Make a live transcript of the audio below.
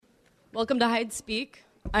Welcome to Hide Speak.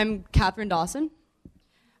 I'm Catherine Dawson.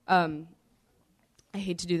 I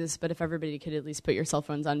hate to do this, but if everybody could at least put your cell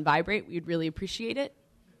phones on vibrate, we'd really appreciate it.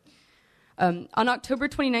 On October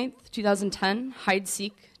 29th, 2010, Hide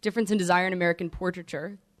Seek, Difference in Desire in American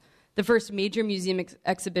Portraiture, the first major museum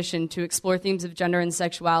exhibition to explore themes of gender and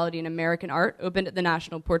sexuality in American art, opened at the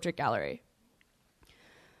National Portrait Gallery.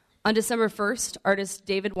 On December 1st, artist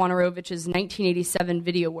David Wojnarowicz's 1987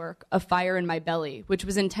 video work, A Fire in My Belly, which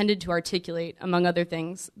was intended to articulate, among other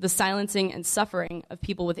things, the silencing and suffering of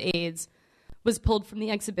people with AIDS, was pulled from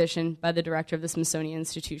the exhibition by the director of the Smithsonian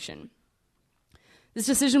Institution. This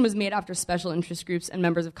decision was made after special interest groups and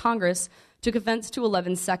members of Congress took offense to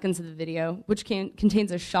 11 seconds of the video, which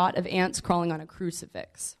contains a shot of ants crawling on a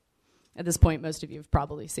crucifix. At this point, most of you have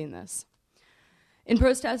probably seen this. In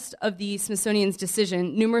protest of the Smithsonian's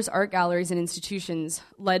decision, numerous art galleries and institutions,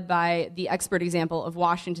 led by the expert example of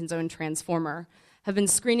Washington's own Transformer, have been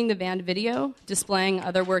screening the banned video, displaying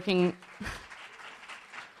other works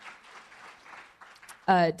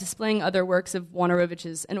of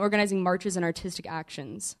Wojnarowicz's, and organizing marches and artistic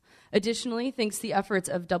actions. Additionally, thanks to the efforts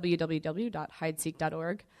of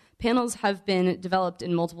www.hideseek.org, panels have been developed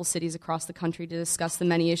in multiple cities across the country to discuss the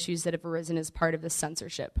many issues that have arisen as part of this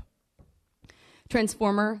censorship.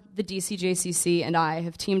 Transformer, the DCJCC, and I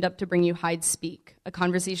have teamed up to bring you Hide Speak, a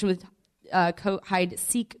conversation with Hide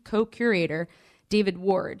Seek co-curator David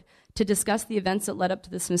Ward to discuss the events that led up to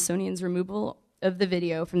the Smithsonian's removal of the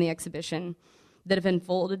video from the exhibition that have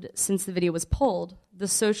unfolded since the video was pulled, the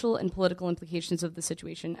social and political implications of the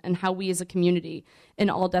situation, and how we as a community, in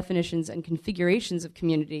all definitions and configurations of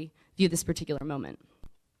community, view this particular moment.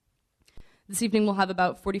 This evening we'll have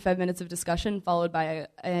about 45 minutes of discussion, followed by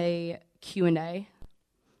a Q&A.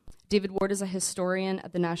 David Ward is a historian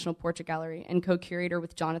at the National Portrait Gallery and co-curator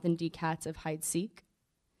with Jonathan D. Katz of Hide Seek.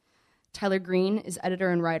 Tyler Green is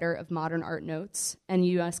editor and writer of Modern Art Notes and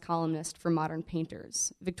U.S. columnist for Modern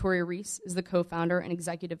Painters. Victoria Reese is the co-founder and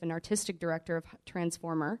executive and artistic director of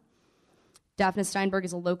Transformer. Daphne Steinberg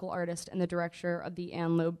is a local artist and the director of the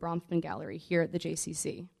Anne Loeb Bronfman Gallery here at the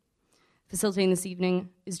JCC. Facilitating this evening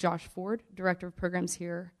is Josh Ford, director of programs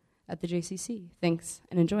here at the JCC. Thanks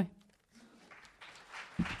and enjoy.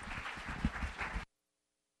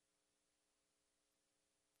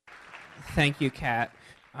 Thank you, Kat.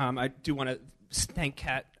 I do want to thank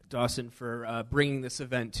Kat Dawson for bringing this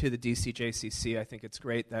event to the DCJCC. I think it's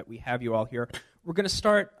great that we have you all here. We're going to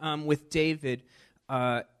start with David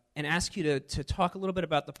and ask you to talk a little bit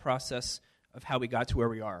about the process of how we got to where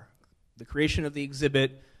we are. The creation of the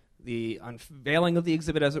exhibit, the unveiling of the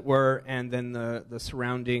exhibit, as it were, and then the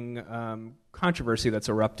surrounding controversy that's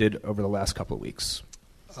erupted over the last couple of weeks.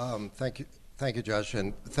 Thank you, Josh,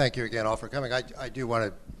 and thank you again all for coming. I do want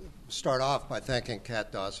to start off by thanking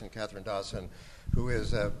Catherine Dawson, who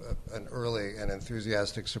is an early and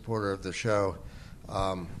enthusiastic supporter of the show,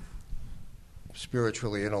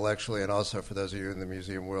 spiritually, intellectually, and also, for those of you in the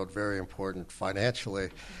museum world, very important financially.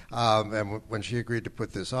 And when she agreed to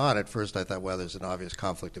put this on, at first I thought, well, there's an obvious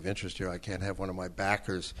conflict of interest here. I can't have one of my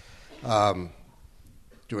backers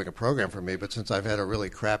doing a program for me, but since I've had a really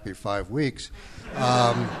crappy 5 weeks,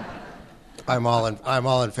 I'm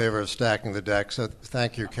all in favor of stacking the deck. So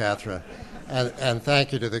thank you, Catherine, and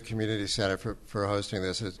thank you to the Community Center for hosting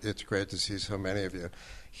this. It's great to see so many of you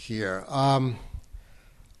here.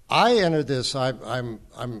 I entered this. I'm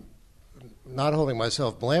not holding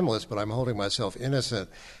myself blameless, but I'm holding myself innocent.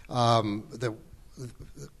 The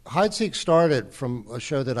Hide Seek started from a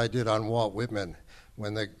show that I did on Walt Whitman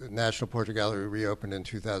when the National Portrait Gallery reopened in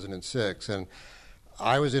 2006, and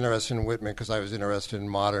I was interested in Whitman because I was interested in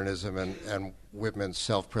modernism and Whitman's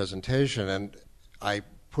self-presentation, and I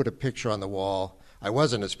put a picture on the wall. I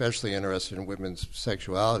wasn't especially interested in Whitman's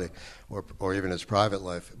sexuality or even his private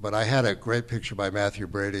life, but I had a great picture by Matthew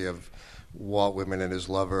Brady of Walt Whitman and his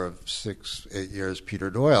lover of 6-8 years, Peter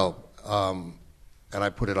Doyle, and I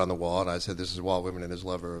put it on the wall, and I said, this is Walt Whitman and his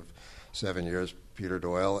lover of 7 years, Peter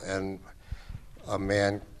Doyle, and a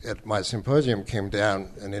man at my symposium came down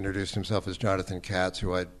and introduced himself as Jonathan Katz,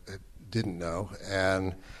 who I didn't know,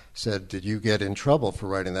 and said, did you get in trouble for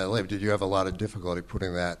writing that label? Did you have a lot of difficulty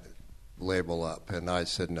putting that label up? And I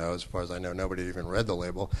said, no, as far as I know, nobody even read the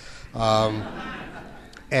label.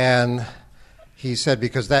 And he said,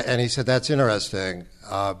 that's interesting,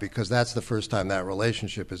 because that's the first time that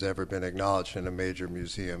relationship has ever been acknowledged in a major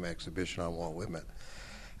museum exhibition on Walt Whitman.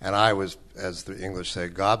 And I was, as the English say,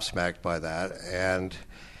 gobsmacked by that. And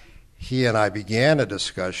he and I began a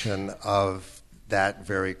discussion of that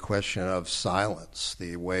very question of silence,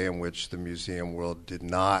 the way in which the museum world did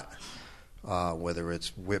not whether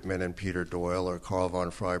it's Whitman and Peter Doyle, or Carl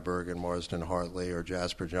von Freiberg and Marsden Hartley, or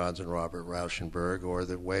Jasper Johns and Robert Rauschenberg, or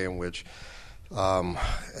the way in which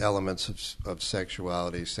elements of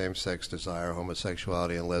sexuality, same-sex desire,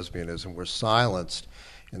 homosexuality, and lesbianism were silenced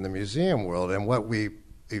in the museum world. And what we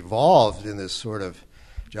evolved in this sort of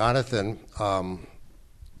Jonathan, who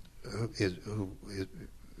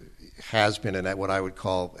has been what I would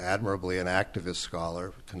call admirably an activist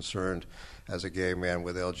scholar, concerned as a gay man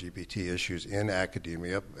with LGBT issues in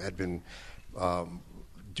academia, had been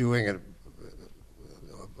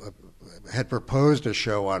had proposed a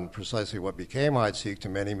show on precisely what became I'd Seek to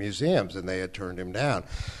many museums, and they had turned him down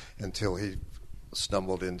until he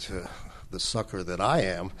stumbled into the sucker that I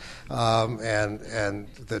am, and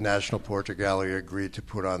the National Portrait Gallery agreed to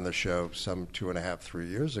put on the show some 2.5, 3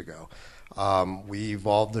 years ago. We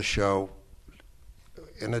evolved the show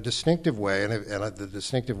in a distinctive way, and the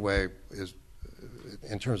distinctive way is,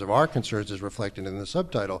 in terms of our concerns, is reflected in the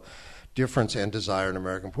subtitle, Difference and Desire in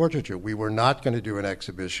American Portraiture. We were not going to do an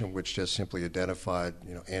exhibition which just simply identified,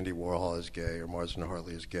 Andy Warhol as gay or Marsden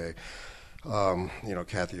Hartley as gay,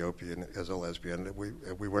 Kathy Opie as a lesbian.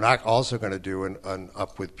 We were not also going to do an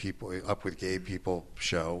Up with Gay People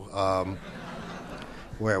show,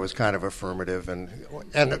 where it was kind of affirmative, and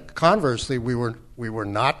conversely, we were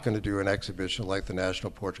not going to do an exhibition like the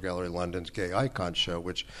National Portrait Gallery London's Gay Icon Show,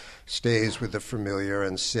 which stays with the familiar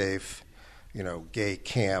and safe, gay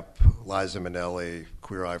camp, Liza Minnelli,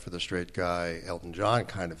 Queer Eye for the Straight Guy, Elton John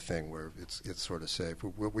kind of thing, where it's sort of safe.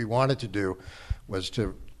 What we wanted to do was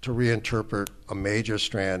to reinterpret a major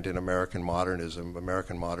strand in American modernism,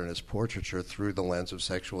 American modernist portraiture, through the lens of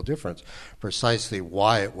sexual difference. Precisely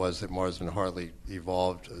why it was that Marsden Hartley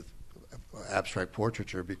evolved abstract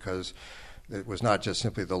portraiture, because it was not just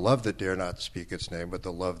simply the love that dare not speak its name, but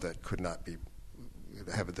the love that could not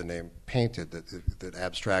have the name painted, that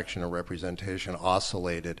abstraction and representation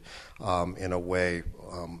oscillated in a way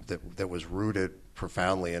that was rooted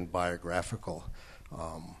profoundly in biographical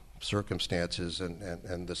circumstances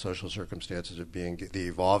and the social circumstances of the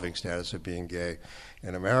evolving status of being gay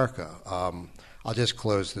in America. I'll just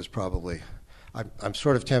close this probably. I'm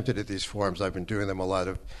sort of tempted at these forums. I've been doing them a lot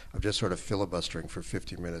of just sort of filibustering for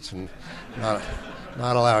 50 minutes and not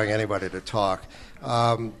allowing anybody to talk.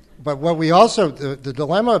 But what we also, the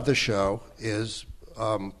dilemma of the show is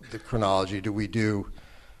the chronology. Do we do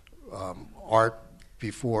art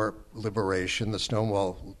before liberation, the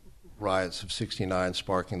Stonewall riots of '69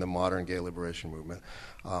 sparking the modern gay liberation movement?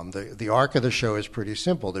 The arc of the show is pretty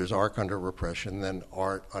simple. There's art under repression, then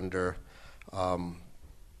art under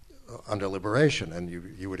liberation, and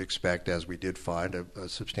you would expect, as we did find, a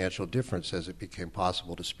substantial difference as it became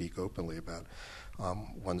possible to speak openly about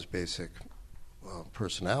one's basic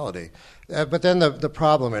personality. But then the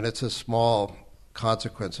problem, and it's a small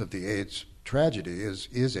consequence of the AIDS tragedy, is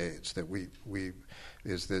AIDS, that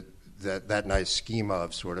nice schema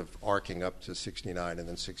of sort of arcing up to '69, and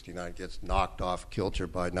then '69 gets knocked off kilter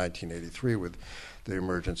by 1983 with the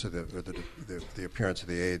emergence of the appearance of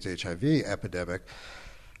the AIDS HIV epidemic.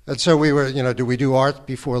 And so we were, do we do art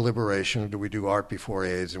before liberation, or do we do art before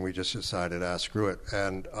AIDS? And we just decided, screw it,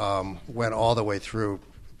 and went all the way through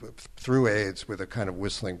AIDS with a kind of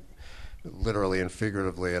whistling, literally and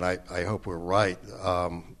figuratively, and I hope we're right, a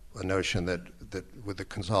notion that with the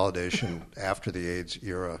consolidation after the AIDS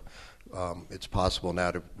era, it's possible now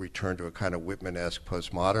to return to a kind of Whitman-esque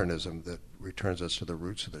postmodernism that returns us to the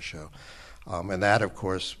roots of the show. And that, of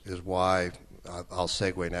course, is why, I'll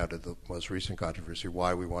segue now to the most recent controversy,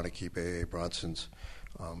 why we want to keep A.A. Bronson's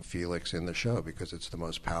Felix in the show, because it's the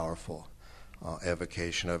most powerful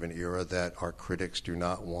evocation of an era that our critics do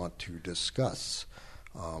not want to discuss.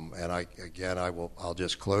 And I'll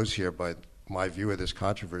just close here by my view of this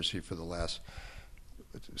controversy for the last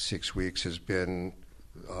 6 weeks has been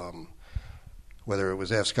whether it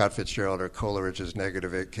was F. Scott Fitzgerald or Coleridge's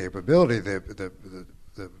negative capability, the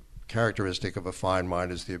characteristic of a fine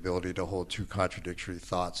mind is the ability to hold two contradictory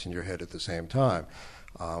thoughts in your head at the same time,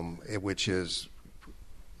 which is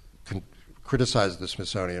criticize the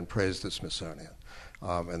Smithsonian, praise the Smithsonian.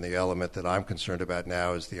 And the element that I'm concerned about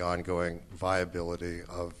now is the ongoing viability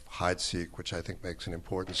of hide-seek, which I think makes an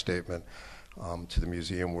important statement to the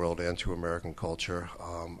museum world and to American culture.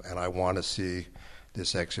 And I want to see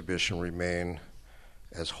this exhibition remain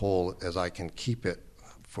as whole as I can keep it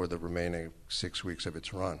for the remaining 6 weeks of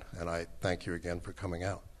its run. And I thank you again for coming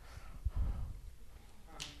out.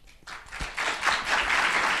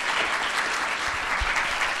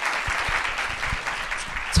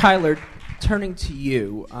 Tyler, turning to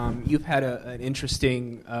you, you've had an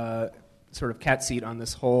interesting sort of cat seat on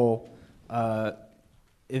this whole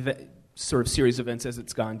sort of series of events as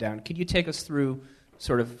it's gone down. Could you take us through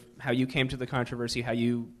sort of how you came to the controversy, how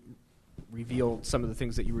you revealed some of the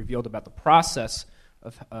things that you revealed about the process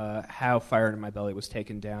of how Fire in My Belly was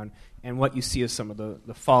taken down, and what you see as some of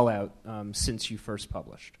the fallout since you first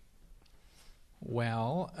published?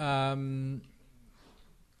 Well,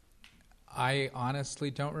 I honestly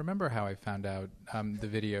don't remember how I found out the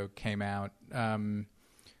video came out. And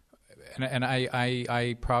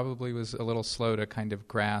I probably was a little slow to kind of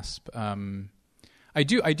grasp. I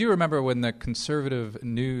do remember when the conservative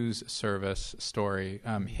news service story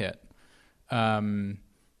hit.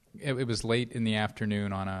 It was late in the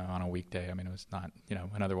afternoon on a weekday. I mean, it was not,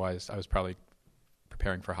 and otherwise I was probably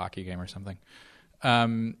preparing for a hockey game or something.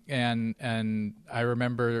 And I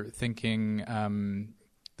remember thinking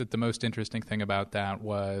that the most interesting thing about that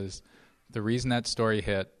was the reason that story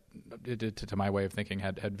hit, to my way of thinking,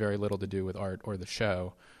 had very little to do with art or the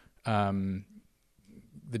show. The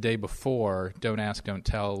day before, Don't Ask, Don't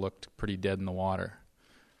Tell looked pretty dead in the water.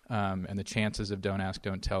 And the chances of Don't Ask,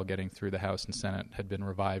 Don't Tell getting through the House and Senate had been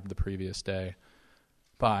revived the previous day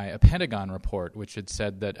by a Pentagon report, which had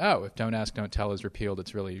said that, if Don't Ask, Don't Tell is repealed,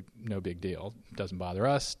 it's really no big deal. It doesn't bother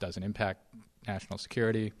us, doesn't impact national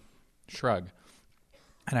security. Shrug.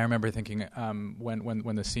 And I remember thinking, when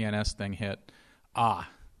the CNS thing hit,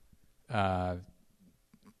 the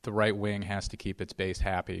right wing has to keep its base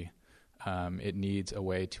happy. It needs a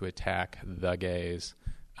way to attack the gays,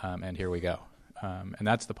 and here we go. And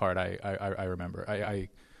that's the part I remember. I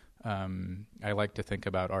like to think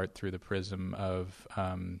about art through the prism of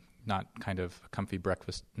not kind of a comfy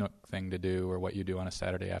breakfast nook thing to do or what you do on a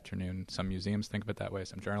Saturday afternoon. Some museums think of it that way.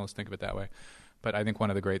 Some journalists think of it that way. But I think one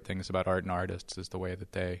of the great things about art and artists is the way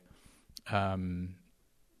that they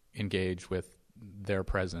engage with their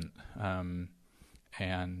present.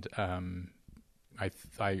 And I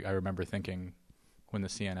remember thinking when the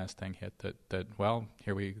CNS thing hit that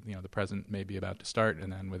here the present may be about to start,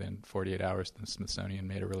 and then within 48 hours the Smithsonian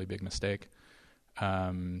made a really big mistake,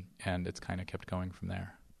 and it's kind of kept going from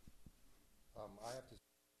there. I have to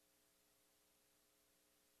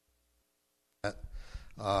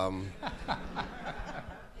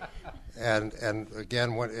and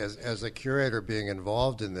again, as a curator being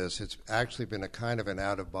involved in this, it's actually been a kind of an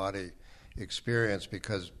out-of-body experience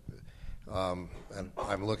because, and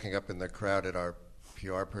I'm looking up in the crowd at our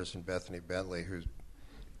PR person, Bethany Bentley, who's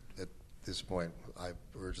at this point, I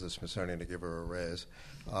urge the Smithsonian to give her a raise.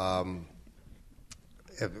 When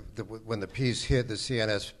the piece hit, the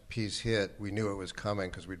CNS piece hit, we knew it was coming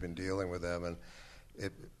because we'd been dealing with them, and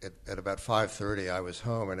at about 5:30, I was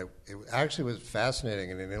home, and it actually was fascinating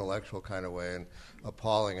in an intellectual kind of way and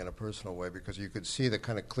appalling in a personal way because you could see the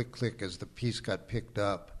kind of click-click as the piece got picked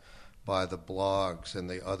up by the blogs and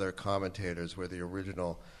the other commentators where the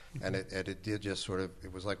original, and it did just sort of,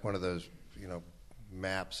 it was like one of those,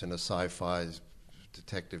 maps in a sci-fi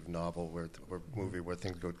detective novel or movie where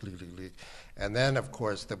things go click. And then, of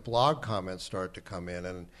course, the blog comments start to come in,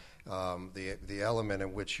 and the element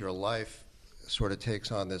in which your life sort of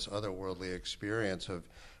takes on this otherworldly experience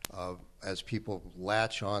of as people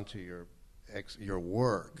latch onto your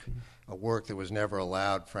work, a work that was never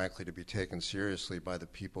allowed, frankly, to be taken seriously by the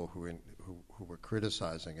people who were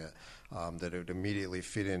criticizing it, that it would immediately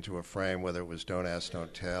fit into a frame, whether it was Don't Ask,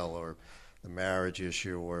 Don't Tell, or the marriage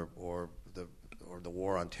issue, or the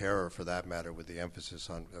war on terror, for that matter, with the emphasis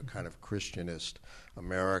on a kind of Christianist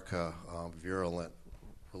America, virulent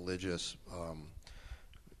religious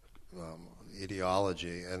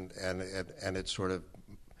ideology, and it sort of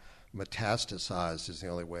metastasized, is the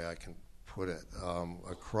only way I can put it,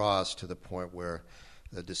 across to the point where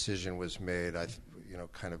the decision was made. The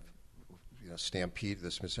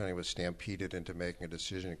Smithsonian was stampeded into making a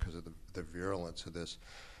decision because of the virulence of this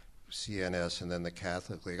CNS and then the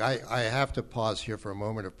Catholic League. I have to pause here for a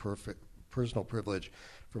moment of personal privilege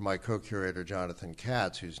for my co-curator Jonathan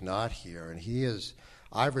Katz, who's not here, and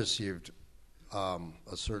I've received all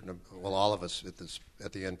of us at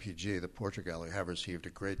the NPG, the Portrait Gallery, have received a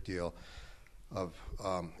great deal of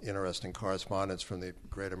interesting correspondence from the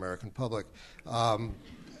great American public,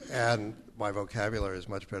 and my vocabulary is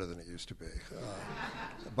much better than it used to be.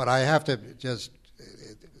 But I have to just,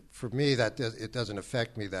 for me, it doesn't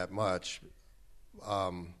affect me that much.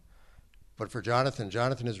 But for Jonathan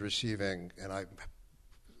is receiving, and I'm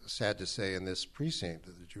sad to say, in this precinct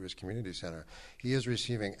of the Jewish Community Center, he is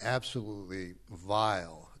receiving absolutely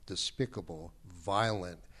vile, despicable,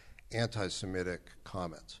 violent, anti-Semitic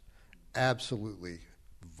comments. Absolutely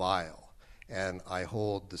vile. And I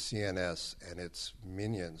hold the CNS and its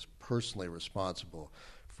minions personally responsible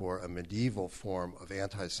for a medieval form of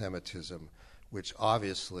anti-Semitism which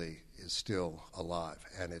obviously is still alive.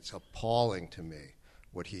 And it's appalling to me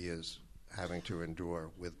what he is having to endure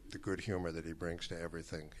with the good humor that he brings to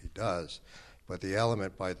everything he does. But the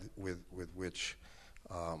element with which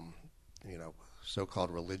so-called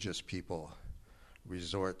religious people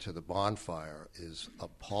resort to the bonfire is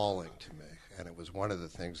appalling to me. And it was one of the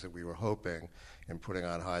things that we were hoping in putting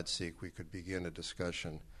on Hide Seek we could begin a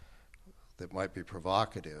discussion that might be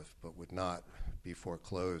provocative but would not be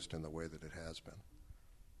foreclosed in the way that it has been.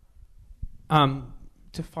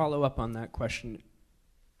 To follow up on that question,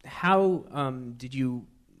 how did you,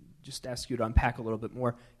 just ask you to unpack a little bit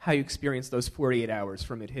more, how you experienced those 48 hours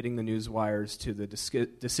from it hitting the news wires to the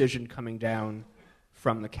decision coming down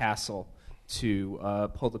from the castle to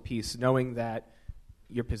pull the piece, knowing that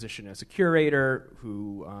your position as a curator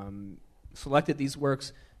who selected these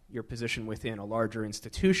works, your position within a larger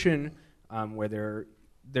institution where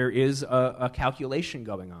there is a calculation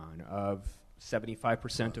going on of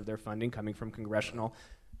 75% of their funding coming from congressional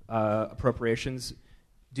appropriations.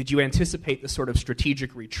 Did you anticipate the sort of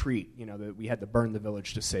strategic retreat, that we had to burn the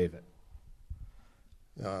village to save it?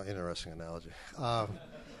 Interesting analogy.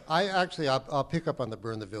 I'll pick up on the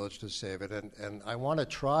burn the village to save it, and I want to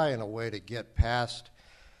try in a way to get past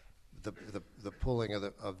the pulling of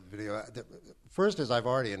the video. First, as I've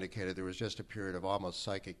already indicated, there was just a period of almost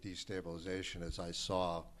psychic destabilization as I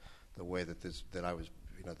saw the way that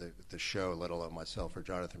the show, let alone myself or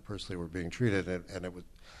Jonathan personally, were being treated, and it was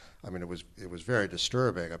very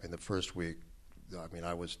disturbing. The first week,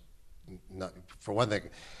 I was not, for one thing,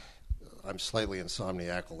 I'm slightly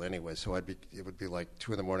insomniacal anyway, so it would be like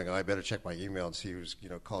 2 a.m. I better check my email and see who's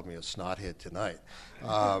called me a snothead tonight.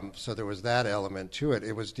 So there was that element to it.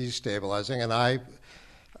 It was destabilizing, and I,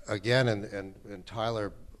 again, and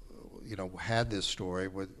Tyler, had this story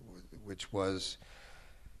which was,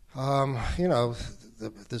 the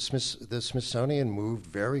Smithsonian moved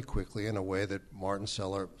very quickly in a way that Martin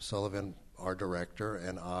Sullivan, our director,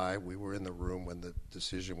 and we were in the room when the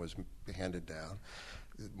decision was handed down.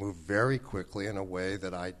 It moved very quickly in a way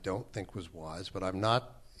that I don't think was wise, but I'm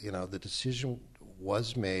not, the decision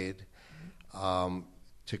was made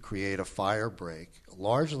to create a fire break,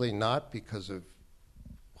 largely not because of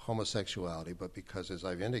homosexuality, but because, as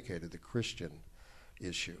I've indicated, the Christian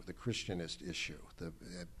issue, the Christianist issue.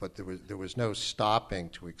 But there was no stopping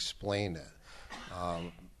to explain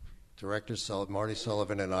it. Director Marty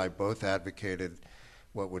Sullivan and I both advocated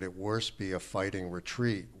what would at worst be a fighting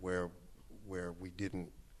retreat where we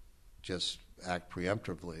didn't just act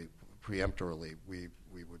preemptorily. We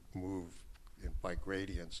would move by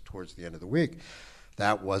gradients towards the end of the week.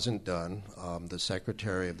 That wasn't done. The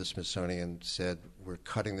secretary of the Smithsonian said, we're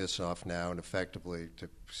cutting this off now, and effectively, to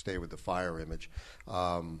stay with the fire image,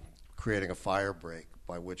 creating a fire break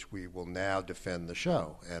by which we will now defend the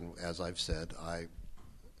show. And as I've said,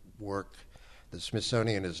 the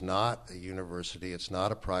Smithsonian is not a university, it's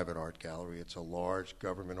not a private art gallery, it's a large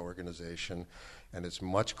government organization, and it's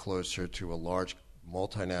much closer to a large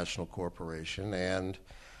multinational corporation, and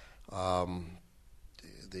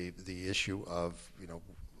the issue of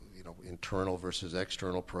internal versus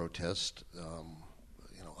external protest.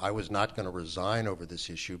 I was not going to resign over this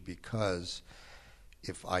issue because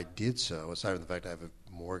if I did so, aside from the fact I have a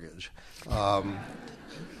mortgage,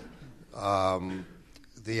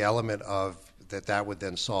 the element of that would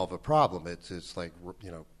then solve a problem. It's like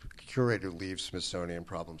curator leaves Smithsonian,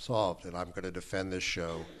 problem solved, and I'm going to defend this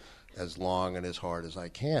show as long and as hard as I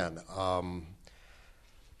can.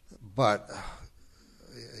 But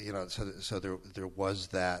so there was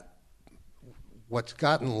that. What's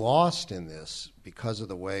gotten lost in this, because of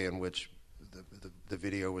the way in which the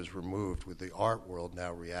video was removed, with the art world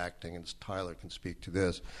now reacting, and Tyler can speak to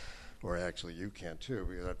this, or actually you can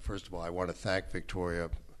too. First of all, I want to thank Victoria.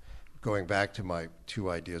 Going back to my 2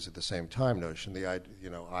 ideas at the same time notion, I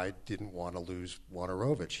didn't want to lose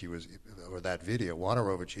Wojnarowicz. That video.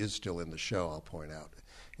 Wojnarowicz is still in the show, I'll point out,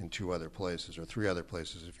 in 2 other places, or 3 other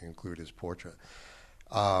places if you include his portrait.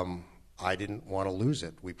 I didn't want to lose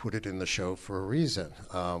it. We put it in the show for a reason.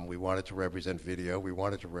 We wanted to represent video. We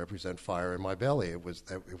wanted to represent fire in my belly. It was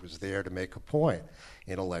there to make a point,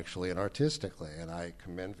 intellectually and artistically. And I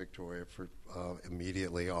commend Victoria for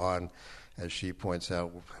immediately on, as she points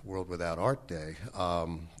out, World Without Art Day,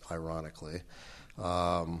 ironically,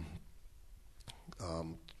 to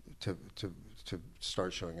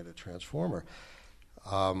start showing it at Transformer.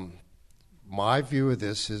 My view of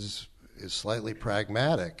this is slightly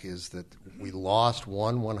pragmatic, is that we lost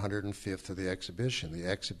 1/105th of the exhibition. The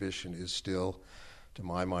exhibition is still, to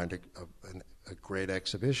my mind, a great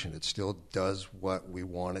exhibition. It still does what we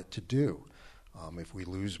want it to do. If we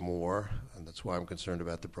lose more, and that's why I'm concerned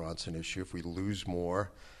about the Bronson issue, if we lose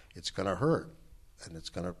more, it's going to hurt. And it's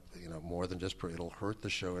going to, more than just, it'll hurt the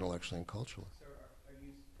show intellectually and culturally.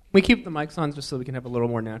 Can we keep the mics on just so we can have a little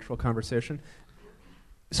more natural conversation?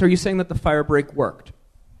 So are you saying that the fire break worked?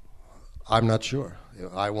 I'm not sure.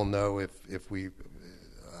 I will know if we,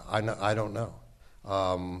 I don't know.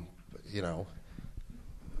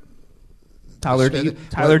 Tyler,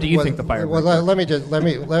 do you think the fire break worked?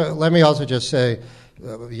 Let me also just say,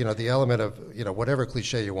 the element of, whatever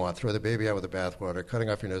cliche you want, throw the baby out with the bathwater, cutting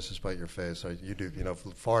off your nose to spite your face, or you do,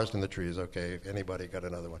 forest in the trees, okay, if anybody got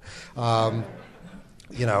another one.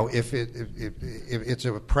 If it's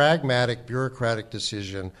a pragmatic, bureaucratic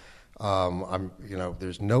decision,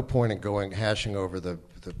 there's no point in hashing over the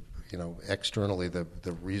externally the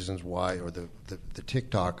reasons why, or the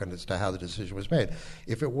tick-tock as to how the decision was made.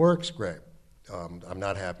 If it works, great. I'm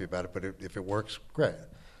not happy about it, but if it works, great.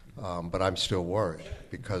 But I'm still worried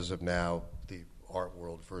because of now the art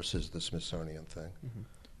world versus the Smithsonian thing. Mm-hmm.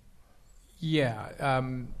 Yeah.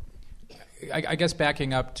 I guess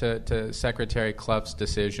backing up to Secretary Clough's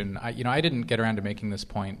decision, I didn't get around to making this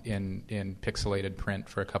point in pixelated print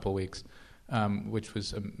for a couple weeks, which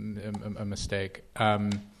was a mistake.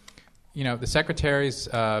 The Secretary's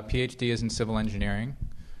PhD is in civil engineering.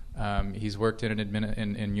 He's worked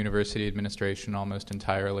in university administration almost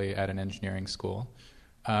entirely at an engineering school.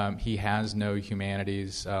 He has no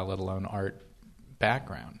humanities, let alone art,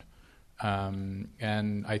 background.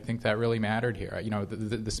 And I think that really mattered here.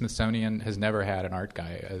 The Smithsonian has never had an art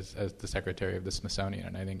guy as the secretary of the Smithsonian,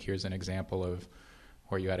 and I think here's an example of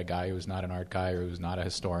where you had a guy who was not an art guy, or who was not a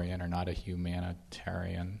historian, or not a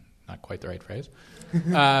humanitarian, not quite the right phrase,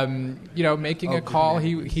 making a call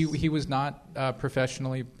he was not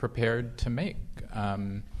professionally prepared to make.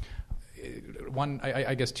 I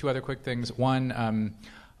guess two other quick things. One,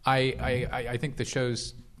 I think the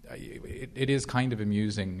show's it is kind of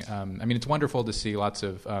amusing. It's wonderful to see lots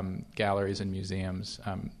of galleries and museums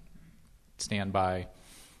stand by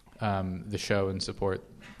the show and support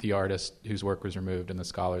the artist whose work was removed and the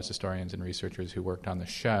scholars, historians, and researchers who worked on the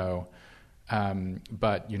show.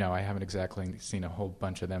 But I haven't exactly seen a whole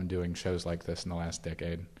bunch of them doing shows like this in the last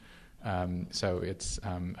decade. So it's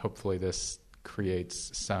hopefully this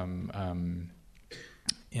creates some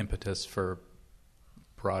impetus for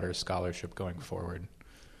broader scholarship going forward.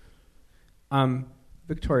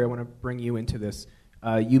 Victoria, I want to bring you into this.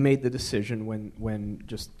 You made the decision when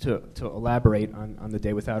just to elaborate on the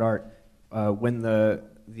Day Without Art, when the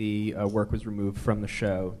work was removed from the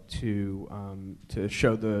show to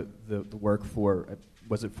show the work for,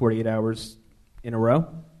 was it 48 hours in a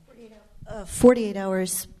row? 48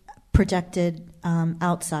 hours projected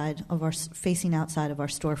facing outside of our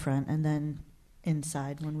storefront, and then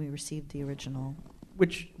inside when we received the original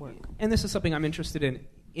work. And this is something I'm interested in.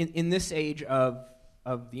 In this age of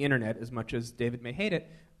the internet, as much as David may hate it,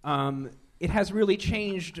 it has really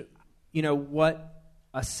changed, what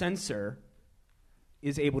a censor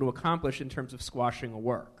is able to accomplish in terms of squashing a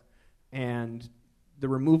work, and the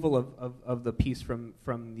removal of the piece from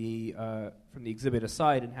the exhibit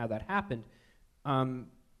aside and how that happened.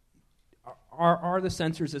 Are the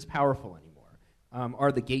censors as powerful anymore?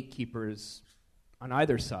 Are the gatekeepers on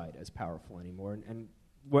either side as powerful anymore? And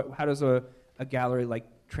how does a gallery like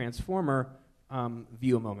Transformer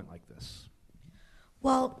view a moment like this?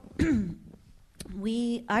 Well,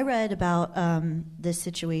 I read about this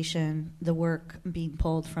situation, the work being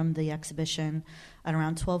pulled from the exhibition at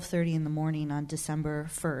around 12:30 in the morning on December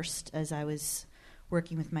 1st, as I was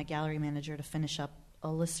working with my gallery manager to finish up a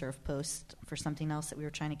listserv post for something else that we were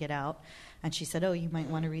trying to get out. And she said, you might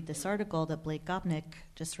want to read this article that Blake Gopnik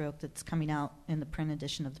just wrote that's coming out in the print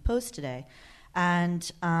edition of the Post today. And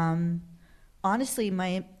honestly,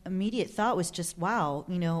 my immediate thought was just, wow,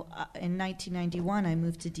 in 1991, I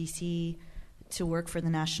moved to D.C. to work for the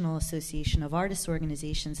National Association of Artists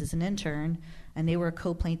Organizations as an intern, and they were a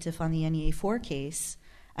co-plaintiff on the NEA4 case,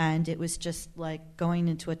 and it was just like going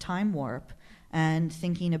into a time warp and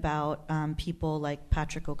thinking about people like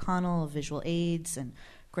Patrick O'Connell of Visual Aids and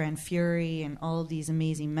Grand Fury and all of these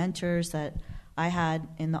amazing mentors that I had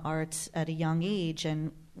in the arts at a young age,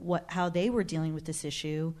 and how they were dealing with this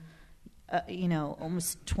issue,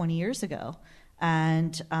 almost 20 years ago.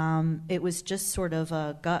 And it was just sort of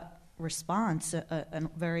a gut response, a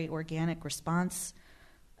very organic response.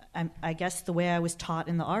 I guess the way I was taught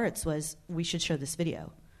in the arts was, we should show this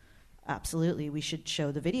video. Absolutely, we should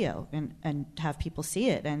show the video and have people see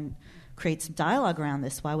it and create some dialogue around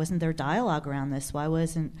this. Why wasn't there dialogue around this? Why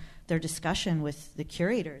wasn't there discussion with the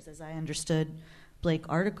curators, as I understood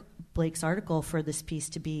Blake's article for this piece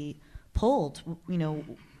to be pulled?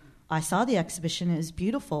 I saw the exhibition. It was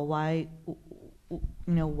beautiful. Why?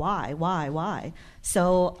 Why?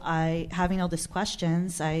 So having all these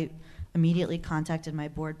questions, I immediately contacted my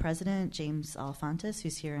board president, James Alefantis,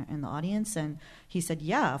 who's here in the audience, and he said,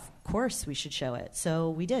 yeah, of course we should show it. So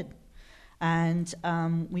we did. And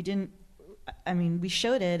we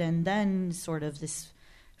showed it, and then sort of this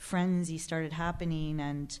frenzy started happening.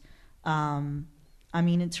 And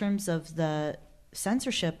in terms of the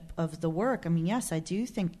censorship of the work, yes, I do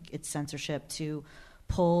think it's censorship to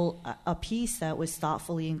pull a piece that was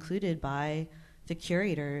thoughtfully included by the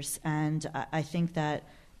curators. And I think that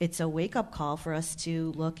it's a wake-up call for us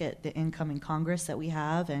to look at the incoming Congress that we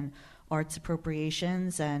have and arts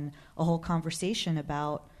appropriations and a whole conversation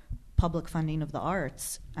about public funding of the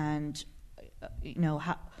arts. And,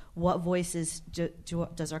 what voices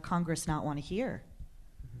does our Congress not want to hear?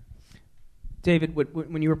 David,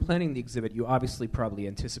 when you were planning the exhibit, you obviously probably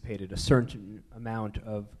anticipated a certain amount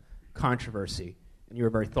of controversy, and you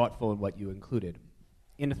were very thoughtful in what you included.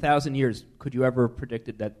 In 1,000 years, could you ever have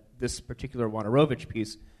predicted that this particular Wojnarowicz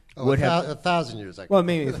piece would have... 1,000 years, I Well,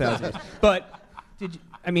 maybe 1,000 years. But did you,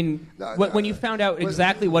 when you found out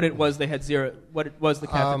exactly what it was the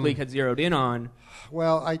Catholic League had zeroed in on,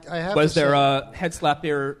 well, I have was to there say, a head slap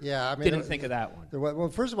there? Yeah, didn't think of that one. Well,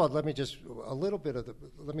 first of all, let me just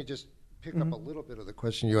pick up a little bit of the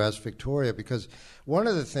question you asked Victoria, because one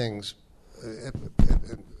of the things,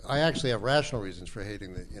 I actually have rational reasons for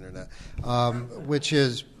hating the internet, which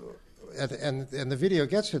is, and the video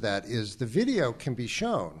gets to that, is the video can be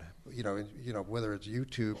shown, whether it's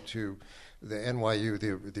YouTube to the NYU,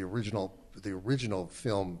 the original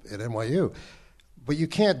film at NYU. But you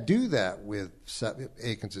can't do that with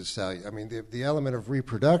Akins' Sallie. The element of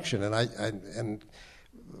reproduction, and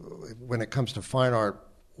when it comes to fine art,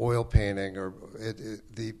 oil painting, or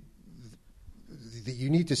you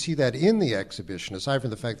need to see that in the exhibition. Aside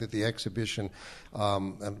from the fact that the exhibition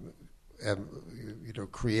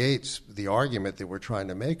creates the argument that we're trying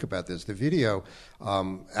to make about this, the video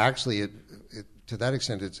actually, to that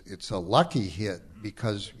extent, it's a lucky hit,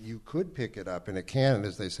 because you could pick it up and it can,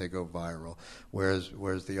 as they say, go viral. Whereas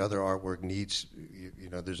the other artwork needs,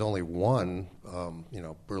 there's only one,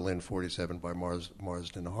 Berlin 47 by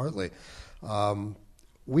Marsden Hartley.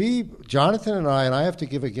 Jonathan and I have to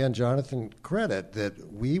give again Jonathan credit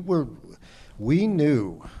that we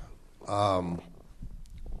knew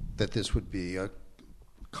that this would be a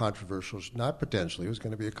controversial, not potentially, it was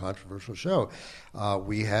going to be a controversial show.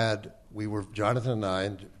 Jonathan and I,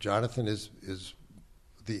 and Jonathan is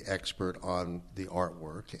the expert on the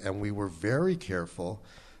artwork, and we were very careful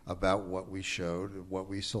about what we showed, what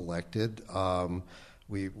we selected.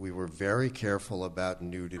 We were very careful about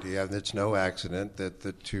nudity, and it's no accident that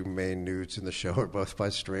the two main nudes in the show are both by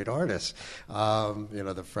straight artists.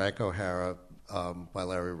 The Frank O'Hara by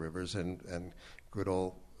Larry Rivers and good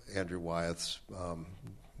old Andrew Wyeth's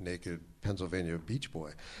naked Pennsylvania Beach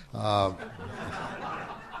Boy.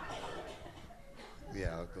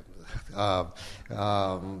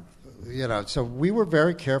 So we were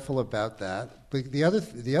very careful about that. But the other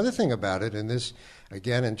thing about it, and this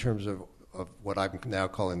again in terms of what I'm now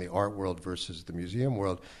calling the art world versus the museum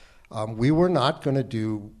world, we were not going to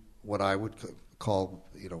do what I would call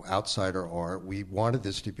outsider art. We wanted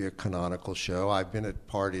this to be a canonical show. I've been at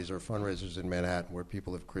parties or fundraisers in Manhattan where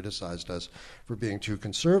people have criticized us for being too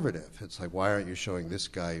conservative. It's like, why aren't you showing this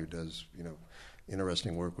guy who does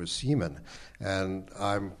interesting work with semen? And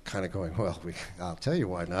I'm kind of going, well, I'll tell you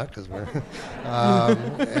why not, because we're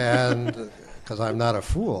and because I'm not a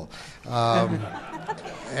fool.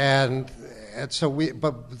 And so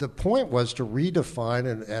but the point was to redefine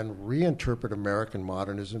and reinterpret American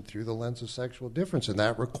modernism through the lens of sexual difference, and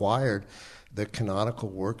that required the canonical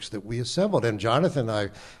works that we assembled. And Jonathan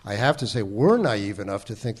and I have to say, were naive enough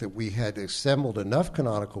to think that we had assembled enough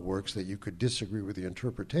canonical works that you could disagree with the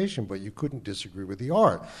interpretation, but you couldn't disagree with the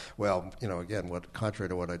art. Well, again, contrary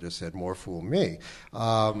to what I just said, more fool me,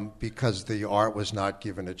 because the art was not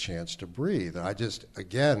given a chance to breathe. I just,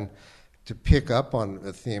 again, to pick up on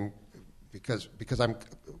a theme, because I'm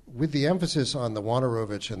with the emphasis on the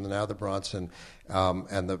Wojnarowicz and now the Bronson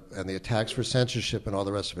and the attacks for censorship and all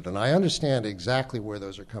the rest of it, and I understand exactly where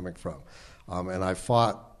those are coming from, and I'm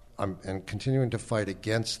continuing to fight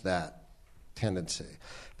against that tendency.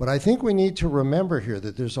 But I think we need to remember here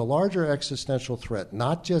that there's a larger existential threat,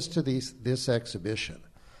 not just to this exhibition,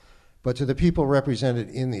 but to the people represented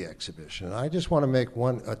in the exhibition. And I just want to make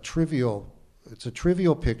a trivial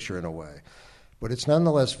picture in a way, but it's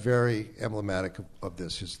nonetheless very emblematic of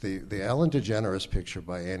this. It's the Ellen DeGeneres picture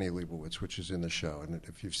by Annie Leibovitz, which is in the show. And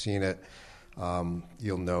if you've seen it,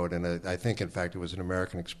 you'll note, and I think, in fact, it was an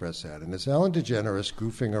American Express ad. And it's Ellen DeGeneres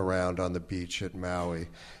goofing around on the beach at Maui,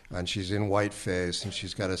 and she's in whiteface, and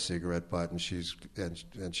she's got a cigarette butt, and she's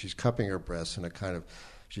cupping her breasts in a kind of,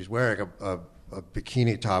 she's wearing a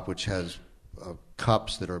bikini top which has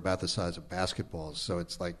cups that are about the size of basketballs. So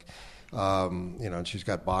it's like, and she's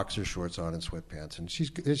got boxer shorts on and sweatpants, and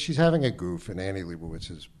she's having a goof, and Annie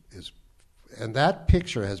Leibovitz is. And that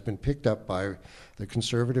picture has been picked up by the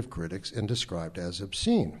conservative critics and described as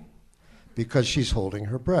obscene because she's holding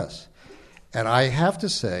her breasts. And I have to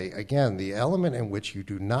say, again, the element in which you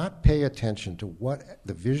do not pay attention to what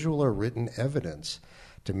the visual or written evidence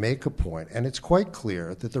to make a point, and it's quite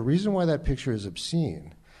clear that the reason why that picture is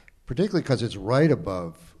obscene, particularly because it's right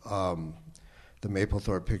above the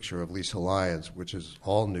Mapplethorpe picture of Lisa Lyons, which is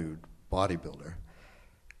all nude bodybuilder,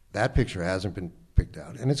 that picture hasn't been picked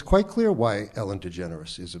out. And it's quite clear why Ellen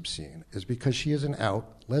DeGeneres is obscene, is because she is an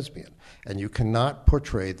out lesbian. And you cannot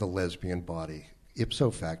portray the lesbian body.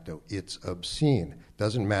 Ipso facto, it's obscene.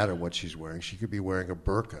 Doesn't matter what she's wearing. She could be wearing a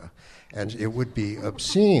burqa, and it would be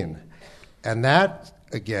obscene. And that,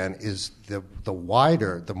 again, is the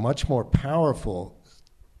wider, the much more powerful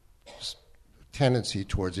tendency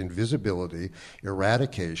towards invisibility,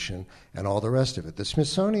 eradication, and all the rest of it. The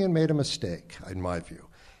Smithsonian made a mistake, in my view.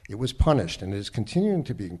 It was punished, and it is continuing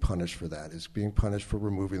to be punished for that. It's being punished for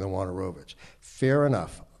removing the Wojnarowicz. Fair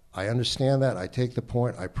enough. I understand that. I take the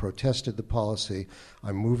point. I protested the policy.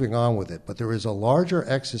 I'm moving on with it. But there is a larger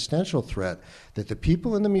existential threat that the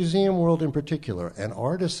people in the museum world in particular, and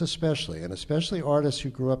artists especially, and especially artists who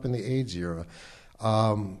grew up in the AIDS era,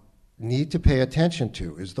 need to pay attention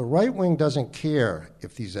to, is the right wing doesn't care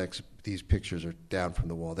if these pictures are down from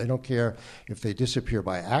the wall. They don't care if they disappear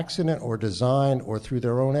by accident or design or through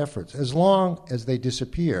their own efforts, as long as they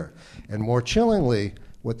disappear. And more chillingly,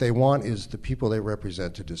 what they want is the people they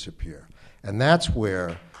represent to disappear. And that's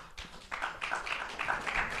where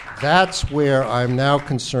I'm now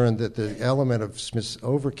concerned that the element of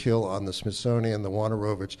overkill on the Smithsonian, the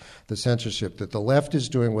Wojnarowicz, the censorship, that the left is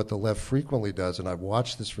doing what the left frequently does, and I've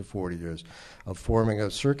watched this for 40 years, of forming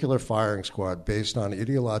a circular firing squad based on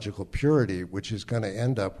ideological purity, which is going to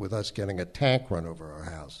end up with us getting a tank run over our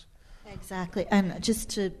house. Exactly. And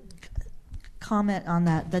just to comment on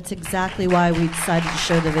that, that's exactly why we decided to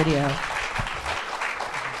show the video.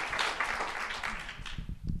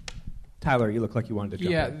 Tyler, you look like you wanted to jump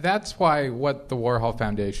in. Yeah, that's why what the Warhol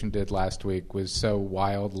Foundation did last week was so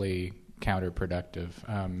wildly counterproductive.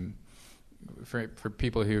 For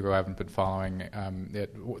people who haven't been following, the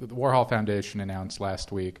Warhol Foundation announced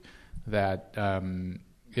last week that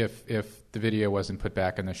if the video wasn't put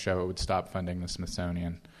back in the show, it would stop funding the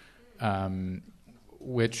Smithsonian, or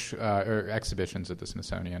exhibitions at the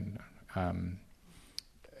Smithsonian.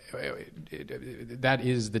 That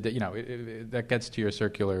is that gets to your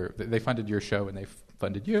circular. They funded your show and they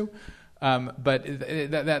funded you, but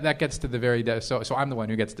that gets to the very. So I'm the one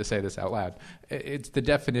who gets to say this out loud. It's the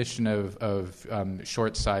definition of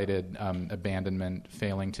short-sighted abandonment,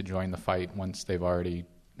 failing to join the fight once they've already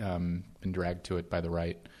been dragged to it by the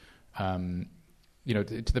right. To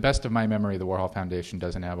the best of my memory, the Warhol Foundation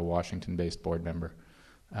doesn't have a Washington-based board member,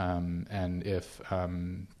 and if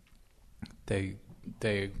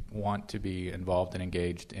they want to be involved and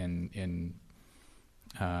engaged in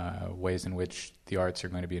ways in which the arts are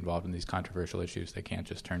going to be involved in these controversial issues. They can't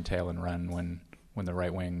just turn tail and run when the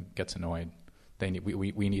right wing gets annoyed.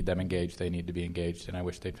 We need them engaged. They need to be engaged, and I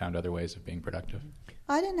wish they'd found other ways of being productive.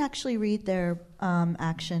 I didn't actually read their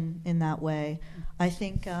action in that way. I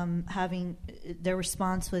think having their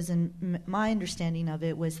response was, my understanding of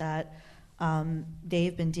it was that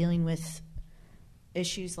they've been dealing with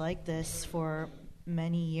issues like this for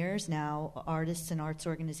many years now. Artists and arts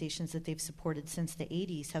organizations that they've supported since the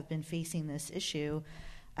 80s have been facing this issue,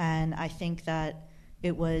 and I think that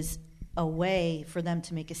it was a way for them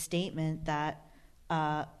to make a statement that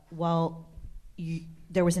there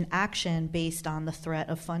was an action based on the threat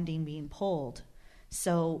of funding being pulled.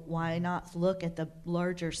 So why not look at the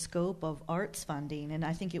larger scope of arts funding? And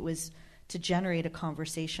I think it was to generate a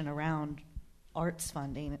conversation around arts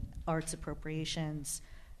funding, arts appropriations,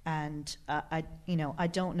 and I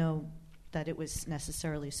don't know that it was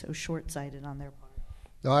necessarily so short-sighted on their part.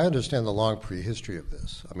 No, I understand the long prehistory of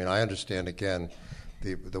this. I mean, I understand again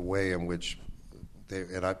the way in which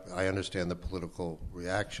I understand the political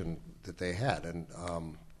reaction that they had, and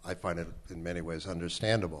I find it in many ways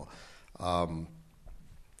understandable.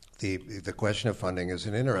 The question of funding is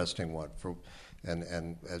an interesting one,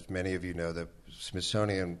 and as many of you know, the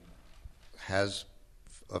Smithsonian has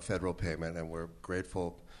a federal payment, and we're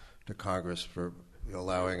grateful to Congress for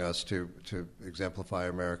allowing us to exemplify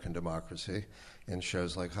American democracy in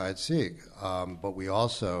shows like Hide Seek. But we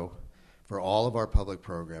also, for all of our public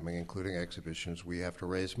programming, including exhibitions, we have to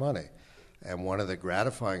raise money. And one of the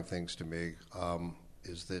gratifying things to me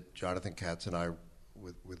is that Jonathan Katz and I,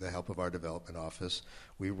 with the help of our development office,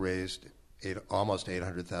 we raised almost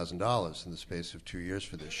 $800,000 in the space of 2 years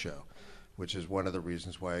for this show, which is one of the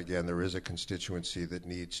reasons why, again, there is a constituency that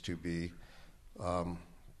needs to be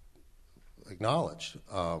acknowledged.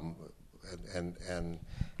 And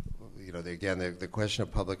you know, the question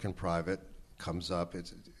of public and private comes up.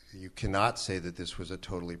 You cannot say that this was a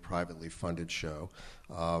totally privately funded show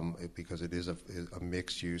because it is a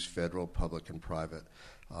mixed-use federal, public, and private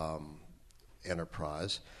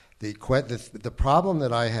enterprise. The problem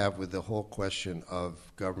that I have with the whole question of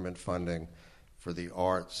government funding for the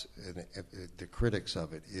arts and the critics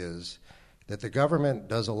of it is that the government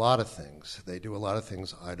does a lot of things. They do a lot of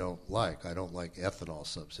things I don't like. I don't like ethanol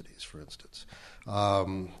subsidies, for instance.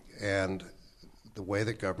 And the way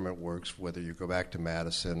that government works, whether you go back to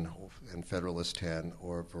Madison and Federalist 10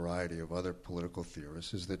 or a variety of other political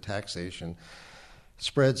theorists, is that taxation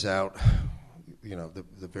spreads out, you know,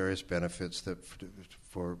 the various benefits that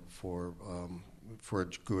for a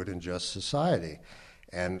good and just society.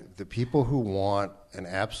 And the people who want an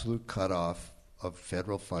absolute cutoff of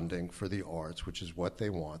federal funding for the arts, which is what they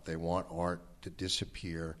want art to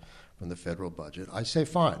disappear from the federal budget, I say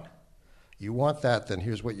fine. You want that, then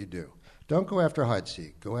here's what you do. Don't go after Hide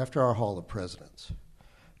Seek. Go after our Hall of Presidents.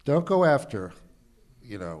 Don't go after,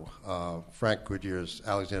 you know, Frank Goodyear's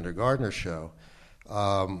Alexander Gardner show.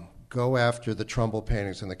 Go after the Trumbull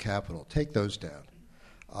paintings in the Capitol. Take those down.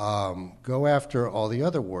 Go after all the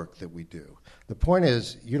other work that we do. The point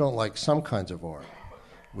is, you don't like some kinds of art.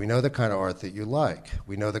 We know the kind of art that you like.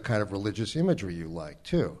 We know the kind of religious imagery you like,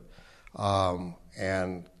 too.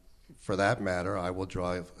 And for that matter, I will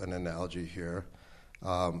draw an analogy here.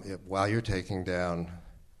 While you're taking down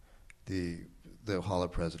the Hall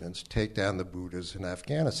of Presidents, take down the Buddhas in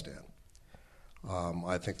Afghanistan.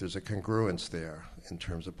 I think there's a congruence there in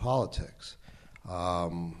terms of politics.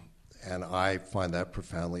 And I find that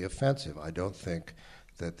profoundly offensive. I don't think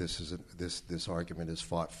that this argument is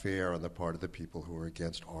fought fair on the part of the people who are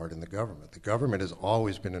against art in the government. The government has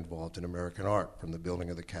always been involved in American art, from the building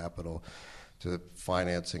of the Capitol to the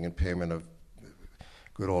financing and payment of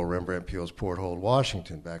good old Rembrandt Peale's Porthold,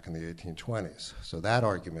 Washington, back in the 1820s. So that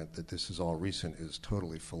argument that this is all recent is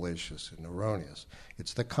totally fallacious and erroneous.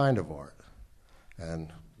 It's the kind of art,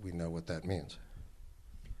 and we know what that means.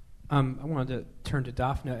 I wanted to turn to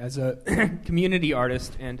Daphne as a community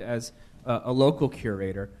artist and as a local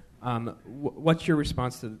curator. What's your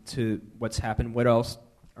response to what's happened? What else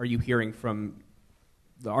are you hearing from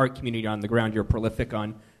the art community on the ground? You're prolific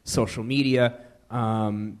on social media.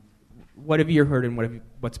 What have you heard, and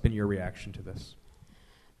what's been your reaction to this?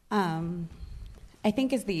 I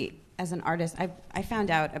think as an artist, I found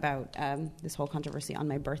out about this whole controversy on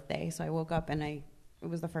my birthday. So I woke up and it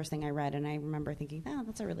was the first thing I read, and I remember thinking,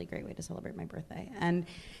 that's a really great way to celebrate my birthday. And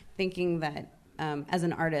thinking that as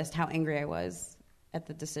an artist, how angry I was at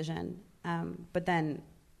the decision. But then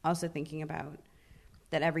also thinking about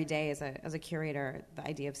that every day as a curator, the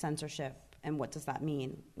idea of censorship and what does that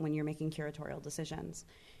mean when you're making curatorial decisions,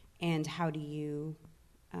 and how do you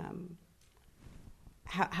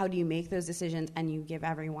make those decisions and you give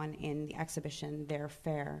everyone in the exhibition their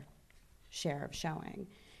fair share of showing.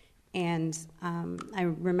 And I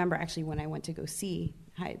remember actually when I went to go see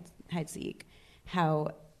Hide Seek,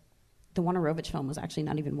 how the Wojnarowicz film was actually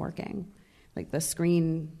not even working. Like the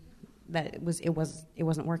screen it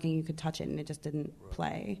wasn't working. You could touch it and it just didn't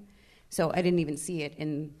play. So I didn't even see it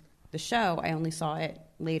in the show. I only saw it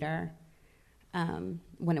later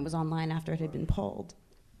when it was online after it had been pulled,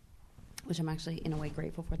 which I'm actually in a way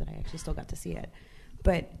grateful for that I actually still got to see it.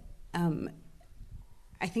 But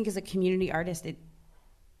I think as a community artist,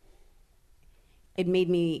 it made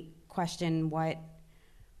me question what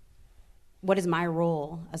is my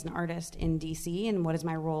role as an artist in DC, and what is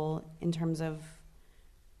my role in terms of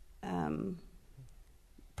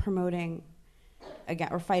promoting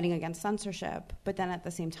or fighting against censorship, but then at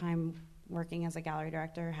the same time working as a gallery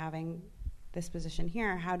director, having this position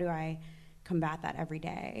here. How do I combat that every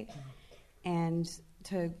day? And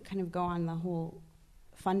to kind of go on the whole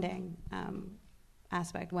funding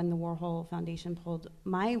aspect, when the Warhol Foundation pulled,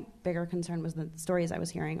 my bigger concern was the stories I was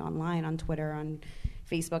hearing online, on Twitter, on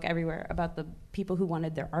Facebook, everywhere, about the people who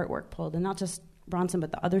wanted their artwork pulled, and not just Bronson,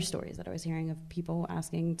 but the other stories that I was hearing of people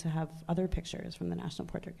asking to have other pictures from the National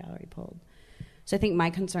Portrait Gallery pulled. So I think my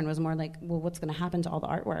concern was more like, well, what's going to happen to all the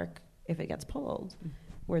artwork if it gets pulled?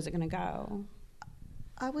 Where's it going to go?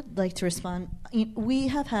 I would like to respond. We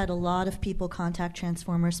have had a lot of people contact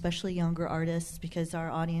Transformer, especially younger artists, because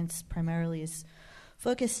our audience primarily is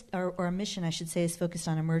focused, or our mission, I should say, is focused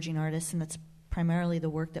on emerging artists, and that's primarily the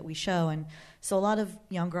work that we show. And so a lot of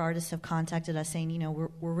younger artists have contacted us saying,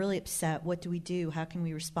 we're really upset. What do we do? How can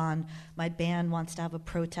we respond? My band wants to have a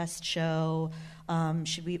protest show.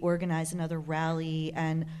 Should we organize another rally?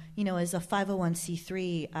 And, as a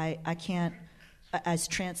 501c3, I can't, as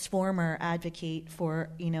Transformer, advocate for,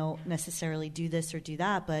 necessarily do this or do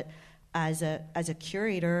that. But as a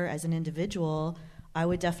curator, as an individual, I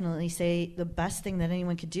would definitely say the best thing that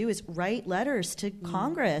anyone could do is write letters to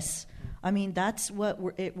Congress. I mean, that's what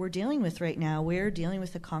we're dealing with right now. We're dealing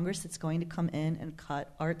with a Congress that's going to come in and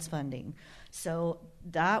cut arts funding. So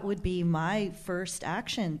that would be my first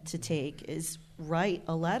action to take, is write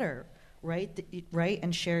a letter, write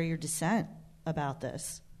and share your dissent about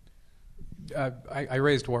this. I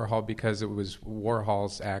raised Warhol because it was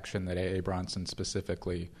Warhol's action that A.A. Bronson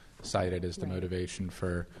specifically cited as the motivation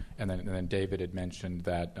for, and then David had mentioned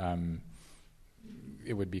that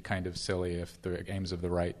it would be kind of silly if the aims of the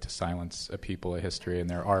right to silence a people, a history, and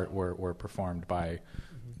their art were performed by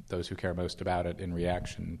those who care most about it in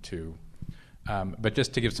reaction to. But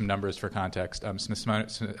just to give some numbers for context,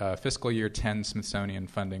 fiscal year 10 Smithsonian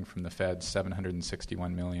funding from the Feds,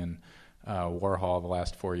 $761 million. Warhol, the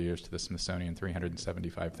last 4 years to the Smithsonian,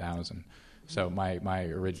 $375,000. So my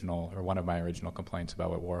original, or one of my original complaints about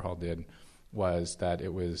what Warhol did was that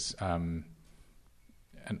it was an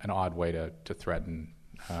odd way to threaten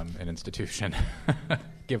an institution,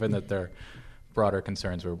 given that their broader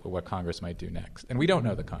concerns were what Congress might do next. And we don't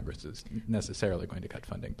know that Congress is necessarily going to cut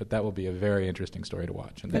funding, but that will be a very interesting story to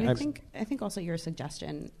watch. And but I think also your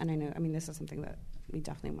suggestion, and this is something that we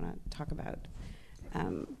definitely want to talk about,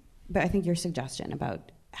 but I think your suggestion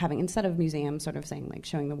about having, instead of museums sort of saying, like,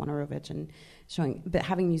 showing the Wojnarowicz and but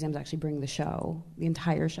having museums actually bring the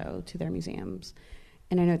entire show to their museums.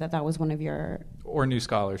 And I know that was one of your... Or new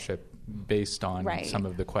scholarship based on some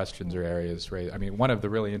of the questions or areas raised. I mean, one of the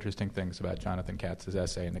really interesting things about Jonathan Katz's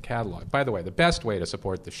essay in the catalog, by the way, the best way to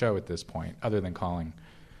support the show at this point, other than calling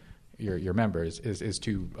your members, is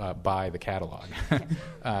to buy the catalog.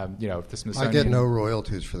 If the Smithsonian... I get no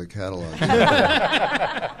royalties for the catalog.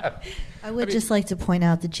 I would just like to point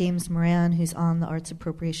out that James Moran, who's on the Arts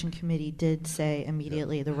Appropriation Committee, did say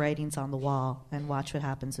immediately the writing's on the wall and watch what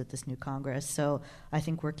happens with this new Congress. So I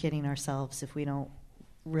think we're kidding ourselves if we don't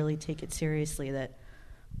really take it seriously that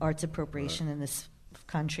arts appropriation in this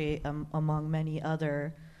country, among many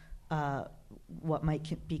other what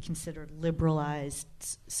might be considered liberalized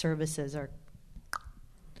services, are...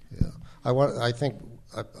 Yeah.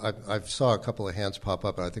 I saw a couple of hands pop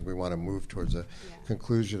up, and I think we want to move towards a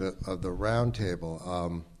conclusion of the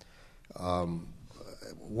roundtable.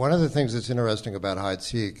 One of the things that's interesting about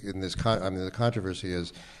hide-seek in this, the controversy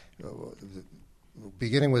is,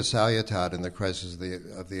 beginning with Salyutat and the crisis of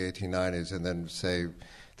the 1890s, and then say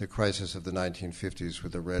the crisis of the 1950s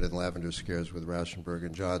with the red and lavender scares with Rauschenberg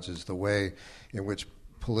and Johns, is the way in which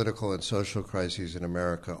political and social crises in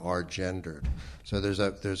America are gendered. So there's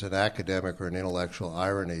an academic or an intellectual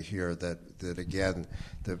irony here that again,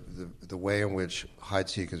 the way in which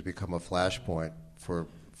hide-seek has become a flashpoint for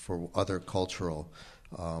other cultural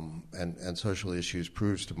and social issues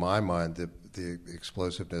proves, to my mind, the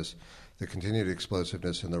explosiveness, the continued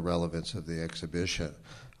explosiveness and the relevance of the exhibition.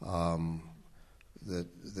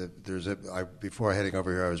 Before heading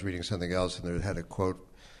over here, I was reading something else, and there had a quote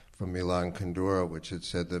from Milan Kundera, which had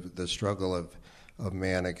said that the struggle of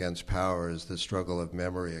man against power is the struggle of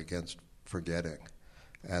memory against forgetting.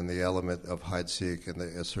 And the element of hide-seek and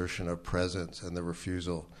the assertion of presence and the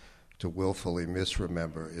refusal to willfully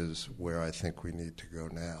misremember is where I think we need to go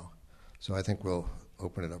now. So I think we'll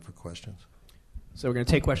open it up for questions. So we're going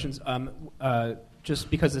to take questions.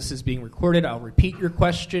 Just because this is being recorded, I'll repeat your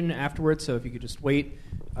question afterwards, so if you could just wait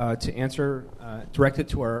to answer, direct it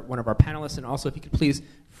to one of our panelists, and also if you could please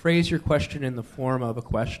phrase your question in the form of a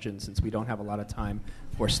question, since we don't have a lot of time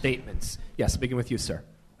for statements. Yes, begin with you, sir.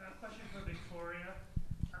 Question for Victoria.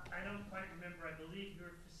 I don't quite remember. I believe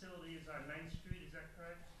your facility is on 9th Street. Is that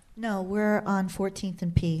correct? No, we're on 14th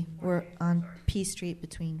and P. We're on P Street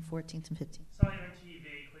between 14th and 15th. Saw you on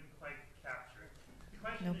TV. Couldn't quite capture it. The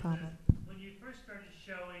question No is problem. This. When you first started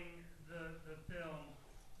showing the film,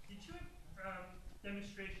 did you have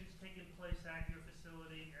demonstrations taking place at your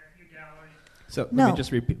facility, at your gallery? So let me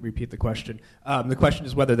just repeat the question. The question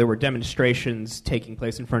is whether there were demonstrations taking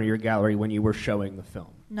place in front of your gallery when you were showing the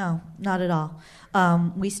film. No, not at all.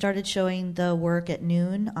 We started showing the work at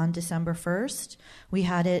noon on December 1st. We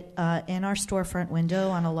had it in our storefront window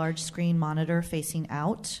on a large screen monitor facing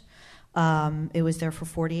out. It was there for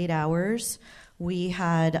 48 hours. We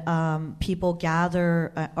had people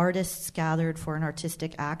gather, artists gathered for an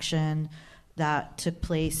artistic action that took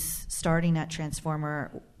place starting at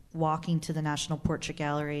Transformer, walking to the National Portrait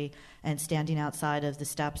Gallery and standing outside of the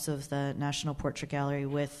steps of the National Portrait Gallery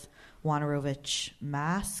with Wojnarowicz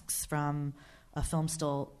masks from a film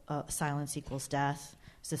still, Silence Equals Death.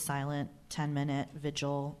 It's a silent 10-minute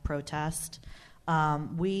vigil protest.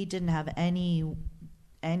 We didn't have any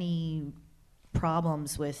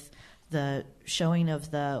problems with the showing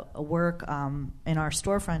of the work in our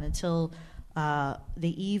storefront until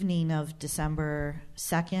the evening of December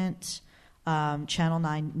 2nd. Channel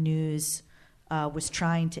 9 News was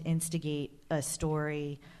trying to instigate a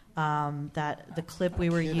story that the clip we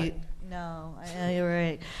were No, you're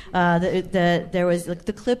right. There was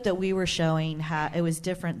the clip that we were showing. It was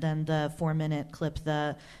different than the 4-minute clip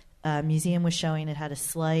the museum was showing. It had a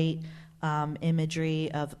slight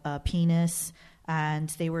imagery of a penis, and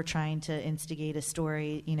they were trying to instigate a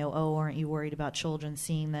story. Oh, aren't you worried about children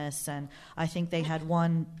seeing this? And I think they had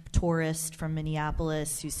one tourist from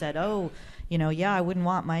Minneapolis who said, "Oh, yeah, I wouldn't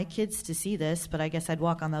want my kids to see this, but I guess I'd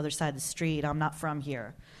walk on the other side of the street. I'm not from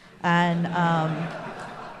here." And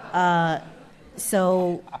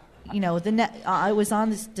so, I was on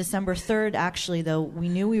this December 3rd, actually, though we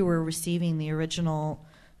knew we were receiving the original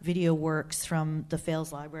video works from the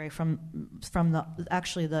Fales Library, from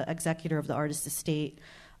the executor of the artist estate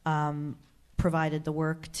provided the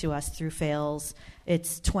work to us through Fales.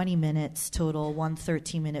 It's 20 minutes total, one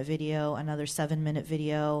 13-minute video, another 7-minute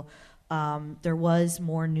video. There was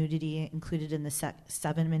more nudity included in the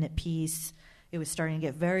 7-minute piece. It was starting to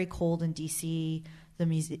get very cold in D.C.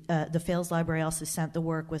 The Fales Library also sent the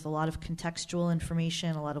work with a lot of contextual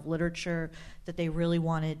information, a lot of literature that they really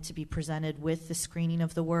wanted to be presented with the screening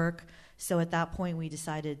of the work. So at that point, we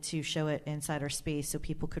decided to show it inside our space so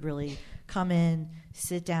people could really come in,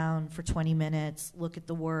 sit down for 20 minutes, look at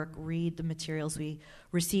the work, read the materials we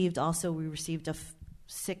received. Also, we received a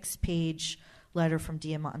 6-page letter from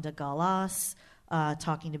Diamanda Galas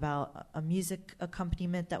talking about a music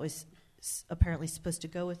accompaniment that was apparently supposed to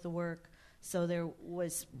go with the work. So there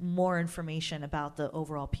was more information about the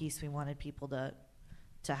overall piece we wanted people to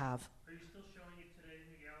have. Are you still showing it today in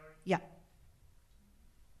the gallery? Yeah.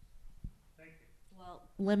 Thank you. Well,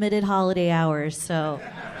 limited holiday hours, so.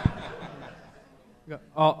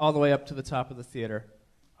 All the way up to the top of the theater.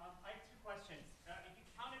 I have 2 questions. If you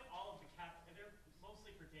counted all of the they're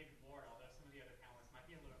mostly for David Ward, although some of the other panelists might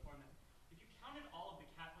be able to inform them. If you counted all of the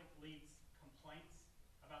Catholic League's complaints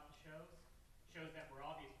about the shows that were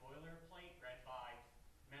obvious boilerplate read by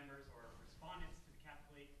members or respondents to the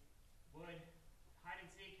Catholic League, would Hide and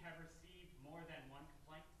Seek have received more than one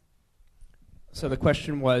complaint? So the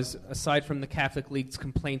question was, aside from the Catholic League's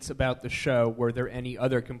complaints about the show, were there any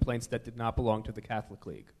other complaints that did not belong to the Catholic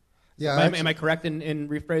League? Yeah, am I correct in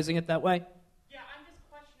rephrasing it that way? Yeah, I'm just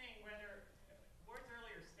questioning whether Ward's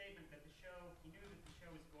earlier statement that he knew that the show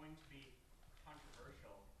was going to be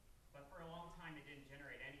controversial, but for a long time it didn't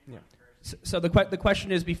generate any controversy. So the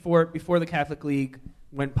question is, before the Catholic League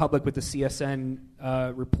went public with the CSN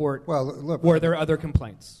report, were there other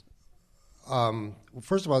complaints?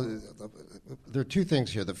 First of all, there are 2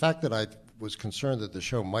 things here. The fact that I was concerned that the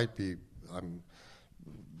show might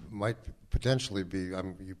potentially be,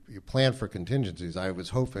 you plan for contingencies. I was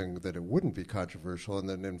hoping that it wouldn't be controversial, and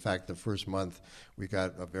then in fact the first month we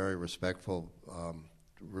got a very respectful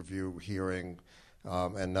review hearing,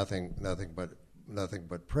 and nothing but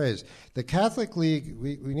praise. The Catholic League,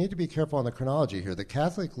 we need to be careful on the chronology here. The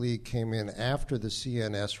Catholic League came in after the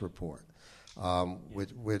CNS report,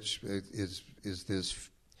 which is this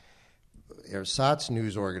ersatz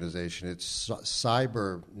news organization. It's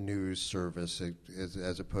cyber news service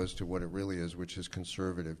as opposed to what it really is, which is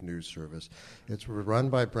conservative news service. It's run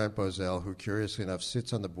by Brent Bozell, who curiously enough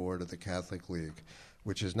sits on the board of the Catholic League,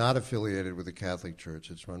 which is not affiliated with the Catholic Church.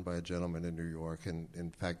 It's run by a gentleman in New York, and in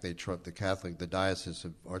fact, the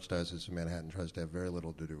Archdiocese of Manhattan tries to have very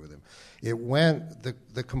little to do with him.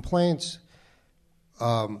 The complaints,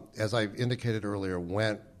 as I indicated earlier,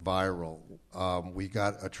 went viral. We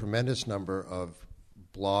got a tremendous number of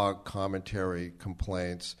blog commentary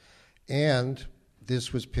complaints, and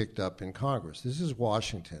this was picked up in Congress. This is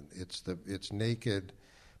Washington. It's naked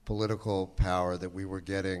political power that we were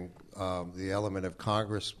getting, the element of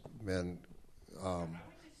congressmen. I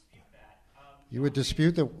would dispute that. You would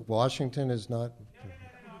dispute that Washington is not? No,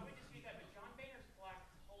 I would dispute that, but John Boehner's flack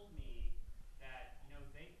told me that, the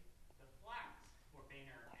flacks for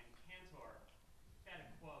Boehner and Cantor fed a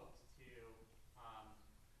quote to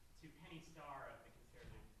Penny Starr of the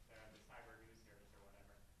cyber news service or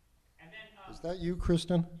whatever. And then, is that you,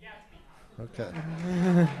 Kristen? Yeah, it's me. Okay. But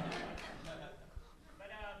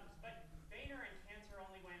Boehner and Cantor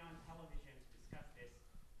only went on television to discuss this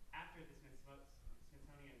after the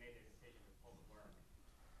Smithsonian made a decision to pull the work.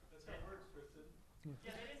 That's how it works, Kristen.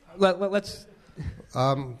 Yeah, that is. Let's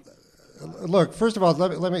Look, first of all,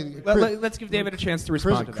 let's give David a chance to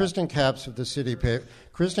respond to that. Kristen Capps of the City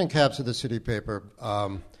Paper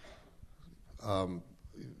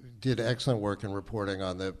did excellent work in reporting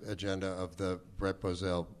on the agenda of the Brett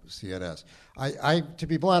Bozell CNS. To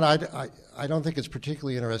be blunt, I don't think it's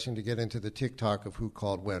particularly interesting to get into the tick-tock of who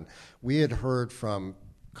called when. We had heard from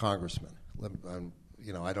congressmen.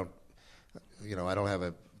 I don't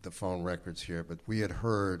have the phone records here, but we had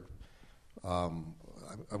heard.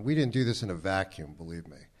 We didn't do this in a vacuum, believe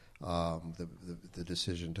me. The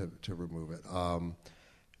decision to remove it,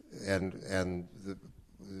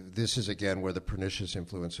 this is again where the pernicious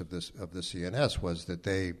influence of the CNS was that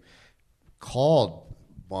they called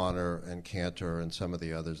Bonner and Cantor and some of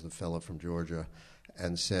the others, the fellow from Georgia,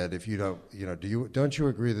 and said, if you don't you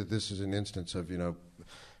agree that this is an instance of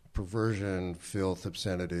perversion, filth,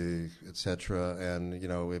 obscenity, etc. And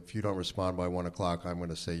if you don't respond by 1 o'clock, I'm going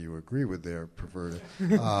to say you agree with their perverted.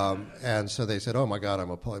 And so they said, "Oh my God,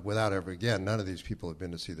 I'm appalled." Without ever again, none of these people have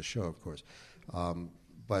been to see the show, of course.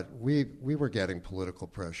 But we were getting political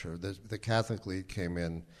pressure. The Catholic League came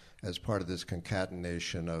in as part of this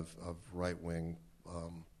concatenation of right-wing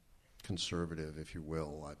conservative, if you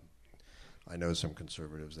will. I know some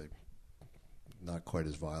conservatives; they're not quite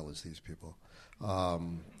as vile as these people.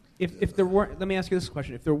 If there weren't, let me ask you this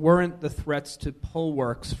question: if there weren't the threats to pull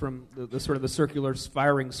works from the sort of the circular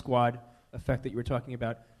firing squad effect that you were talking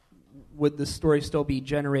about, would the story still be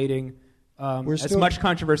generating as much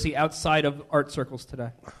controversy outside of art circles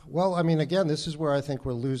today? Well, I mean, again, this is where I think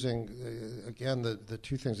we're losing, again, the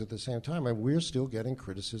two things at the same time. I mean, we're still getting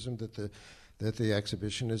criticism that the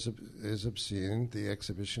exhibition is obscene, the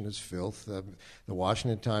exhibition is filth. The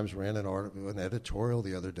Washington Times ran an editorial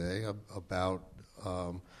the other day about,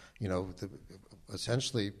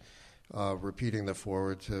 essentially repeating the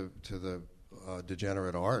foreword to the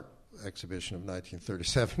degenerate art exhibition of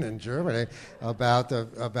 1937 in Germany about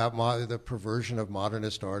the perversion of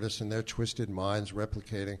modernist artists and their twisted minds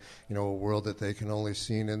replicating, a world that they can only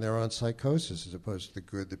see in their own psychosis, as opposed to the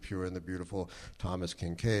good, the pure, and the beautiful Thomas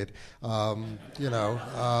Kincaid, that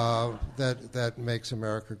makes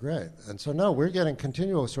America great. And so, no, we're getting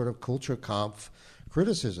continual sort of culture kampf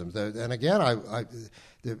criticisms. And again,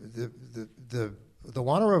 the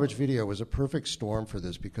Wanarovich video was a perfect storm for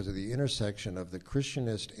this because of the intersection of the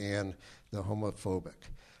Christianist and the homophobic.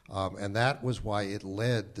 And that was why it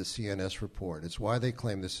led the CNS report. It's why they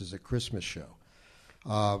claim this is a Christmas show.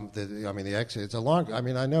 It's a long. I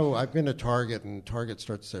mean, I know I've been to Target, and Target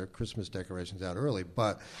starts their Christmas decorations out early.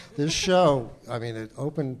 But this show, it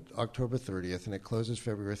opened October 30th, and it closes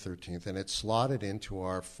February 13th, and it's slotted into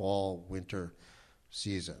our fall-winter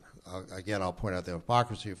season. Again, I'll point out the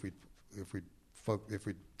hypocrisy. If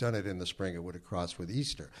we'd done it in the spring, it would have crossed with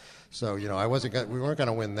Easter. So, we weren't going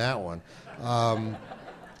to win that one.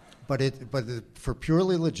 But for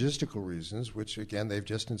purely logistical reasons, which, again, they've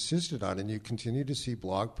just insisted on, and you continue to see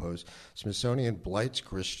blog posts, Smithsonian blights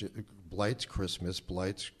Christmas,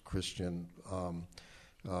 blights Christian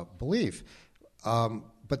belief.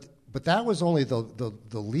 But that was only the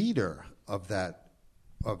leader of the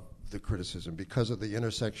criticism because of the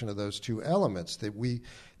intersection of those two elements.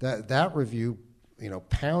 That review,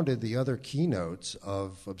 pounded the other keynotes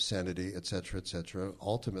of obscenity, et cetera,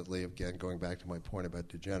 ultimately, again, going back to my point about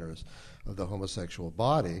degeneracy, of the homosexual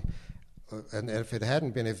body. And if it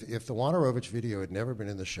hadn't been, if the Wanarovich video had never been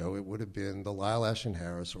in the show, it would have been the Lyle Ashton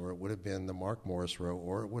Harris, or it would have been the Mark Morris Row,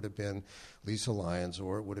 or it would have been Lisa Lyons,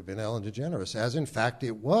 or it would have been Ellen DeGeneres, as in fact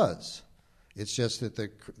it was. It's just that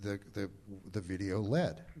the video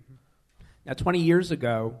led. Mm-hmm. Now, 20 years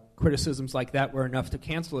ago, criticisms like that were enough to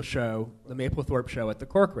cancel a show, the Mapplethorpe show at the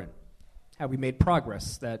Corcoran. Have we made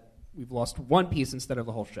progress that we've lost one piece instead of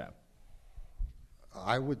the whole show?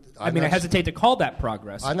 I hesitate to call that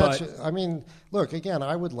progress. Look, again,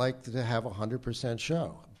 I would like to have 100%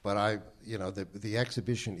 show, but the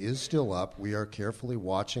exhibition is still up. We are carefully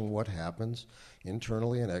watching what happens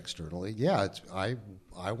internally and externally. Yeah,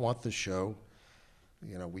 I want the show.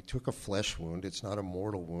 We took a flesh wound. It's not a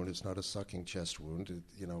mortal wound. It's not a sucking chest wound.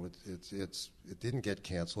 It didn't get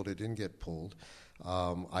canceled. It didn't get pulled.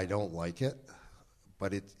 I don't like it,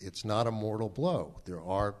 but it's not a mortal blow. There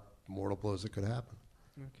are mortal blows that could happen.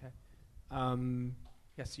 Okay.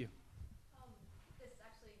 Yes, you. This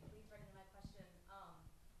actually leads right into my question.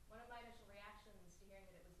 One of my initial reactions to hearing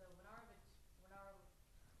that it was the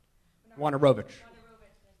Wanarovich.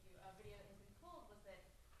 Video has been pulled was that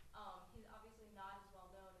he's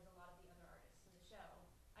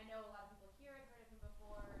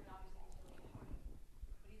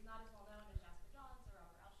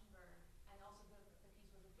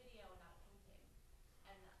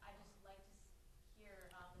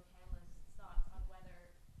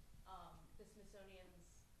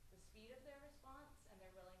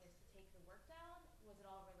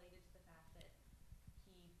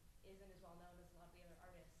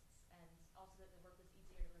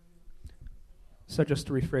So just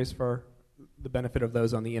to rephrase for the benefit of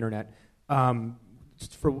those on the internet,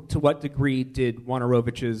 to what degree did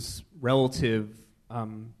Wojnarowicz's relative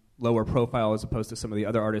lower profile as opposed to some of the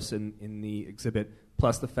other artists in the exhibit,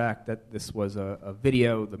 plus the fact that this was a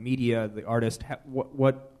video, the media, the artist,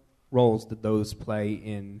 what roles did those play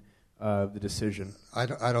in the decision? I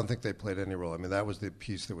don't think they played any role. I mean, that was the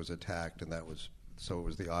piece that was attacked, and so it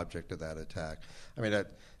was the object of that attack. I mean,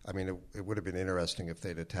 it would have been interesting if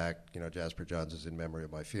they'd attacked, Jasper Johns' In Memory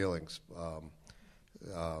of My Feelings,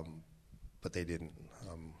 but they didn't.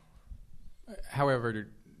 However,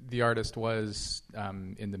 the artist was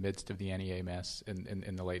in the midst of the NEA mess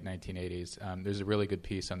in the late 1980s. There's a really good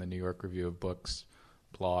piece on the New York Review of Books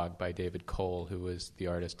blog by David Cole, who was the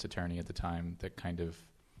artist's attorney at the time, that kind of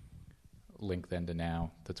link then to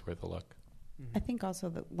now that's worth a look. I think also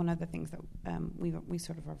that one of the things that we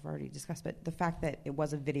sort of have already discussed, but the fact that it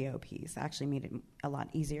was a video piece actually made it a lot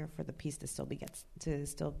easier for the piece to still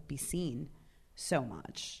be seen so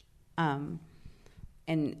much. And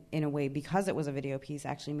in a way, because it was a video piece,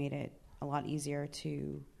 actually made it a lot easier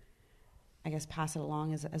to, I guess, pass it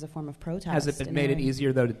along as a form of protest. Has it been made it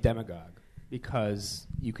easier, though, to demagogue? Because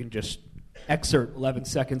you can just excerpt 11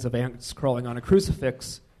 seconds of ants crawling on a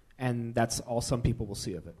crucifix, and that's all some people will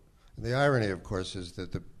see of it. And the irony, of course, is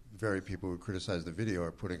that the very people who criticize the video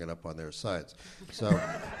are putting it up on their sites. So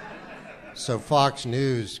Fox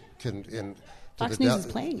News can... Fox News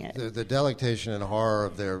is playing it. The delectation and horror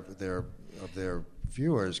of their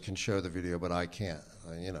viewers can show the video, but I can't,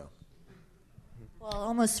 Well,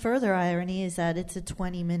 almost further irony is that it's a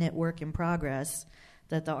 20-minute work in progress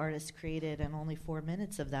that the artist created, and only 4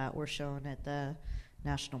 minutes of that were shown at the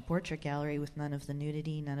National Portrait Gallery, with none of the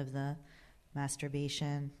nudity, none of the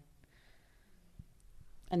masturbation.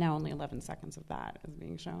 And now only 11 seconds of that is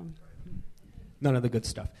being shown. None of the good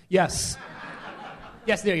stuff. Yes.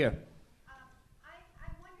 Yes, there you go.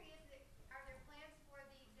 I'm wondering, are there plans for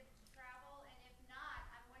the exhibit to travel? And if not,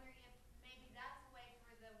 I'm wondering if maybe that's a way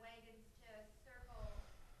for the wagons to circle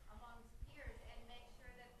amongst peers and make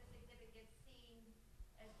sure that this exhibit gets seen,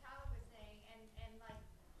 as Tyler was saying, and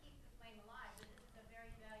keep the flame alive. That this is a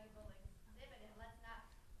very valuable exhibit, and let's not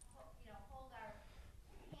hold our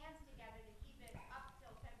hands together to keep it up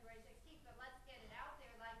till February 16th, but let's get it out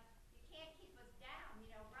there. You can't keep us down.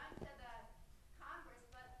 Run to the Congress,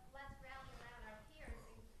 but let's rally around our peers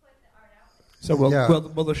and put the art out there. So will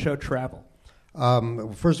the show travel?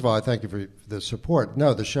 First of all, I thank you for the support.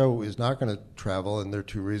 No, the show is not going to travel, and there are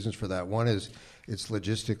two reasons for that. One is it's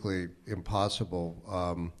logistically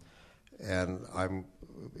impossible, and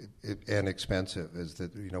expensive. Is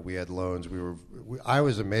that we had loans. I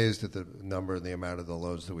was amazed at the number and the amount of the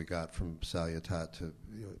loans that we got from Salutat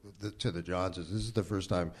to the Johnses. This is the first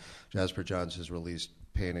time Jasper Johns has released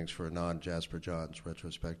paintings for a non-Jasper Johns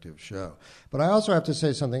retrospective show. But I also have to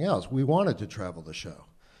say something else. We wanted to travel the show.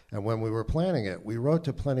 And when we were planning it, we wrote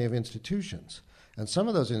to plenty of institutions. And some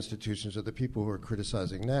of those institutions are the people who are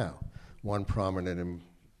criticizing now. One prominent,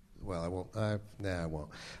 I won't. I won't.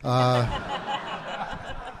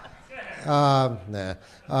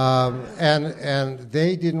 And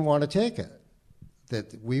they didn't want to take it.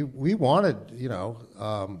 That we wanted,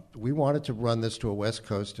 we wanted to run this to a West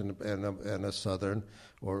Coast and a Southern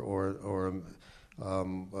or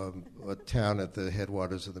a town at the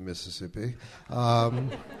headwaters of the Mississippi,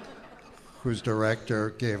 whose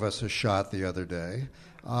director gave us a shot the other day,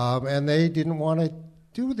 and they didn't want to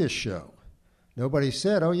do this show. Nobody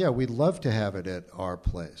said, "Oh yeah, we'd love to have it at our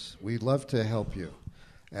place. We'd love to help you."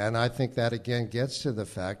 And I think that, again, gets to the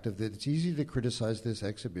fact that it's easy to criticize this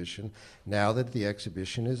exhibition now that the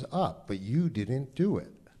exhibition is up, but you didn't do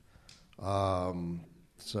it.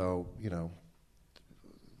 So,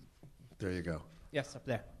 there you go. Yes, up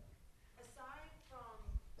there. Aside from,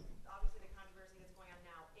 obviously, the controversy that's going on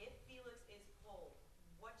now, if Felix is pulled,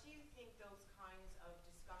 what do you think those kinds of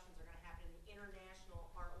discussions are going to happen in the international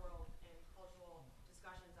art world and cultural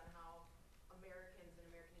discussions on how Americans and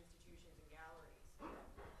American institutions and galleries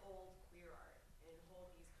hold queer art and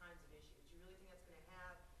hold these kinds of issues? Do you really think that's going to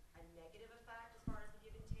have a negative effect as far as the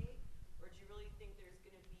give and take? Or do you really think there's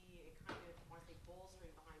going to be a kind of, I want to say,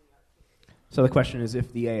 bolstering behind the art community? So the question is,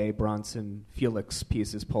 if the A.A. Bronson Felix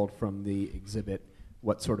piece is pulled from the exhibit,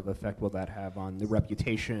 what sort of effect will that have on the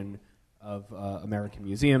reputation of American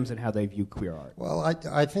museums and how they view queer art? Well,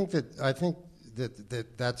 I think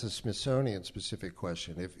that's a Smithsonian-specific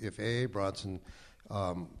question. If A.A. Bronson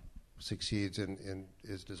succeeds in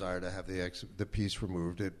his desire to have the piece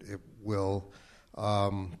removed, it will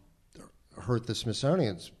hurt the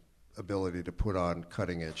Smithsonian's ability to put on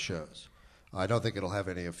cutting-edge shows. I don't think it'll have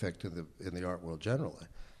any effect in the art world generally.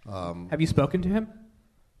 Have you spoken to him?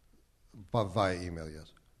 Via email,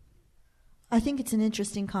 yes. I think it's an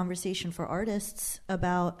interesting conversation for artists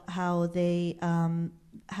about how they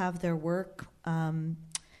have their work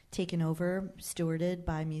taken over, stewarded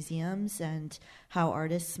by museums, and how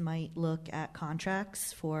artists might look at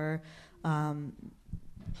contracts for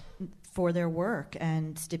their work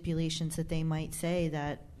and stipulations that they might say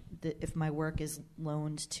that if my work is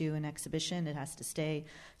loaned to an exhibition, it has to stay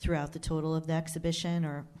throughout the total of the exhibition,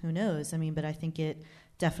 or who knows. I mean, but I think it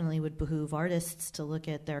definitely would behoove artists to look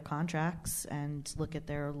at their contracts and look at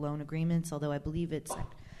their loan agreements, although I believe it's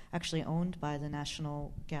actually owned by the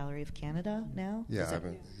National Gallery of Canada now. Yeah,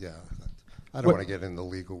 I don't want to get in the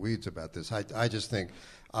legal weeds about this. I just think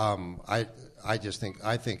I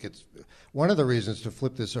think it's one of the reasons to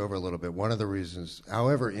flip this over a little bit. One of the reasons,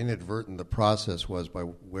 however inadvertent the process was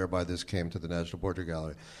whereby this came to the National Portrait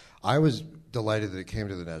Gallery, I was delighted that it came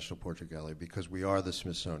to the National Portrait Gallery because we are the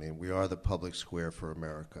Smithsonian. We are the public square for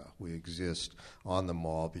America. We exist on the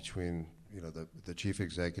mall between the chief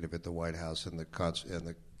executive at the White House and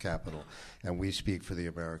the Capitol, and we speak for the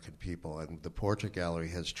American people. And the Portrait Gallery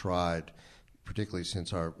has tried, particularly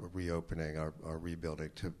since our reopening, our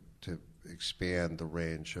rebuilding, to expand the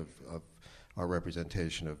range of our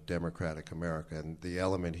representation of democratic America. And the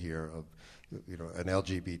element here of an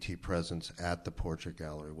LGBT presence at the Portrait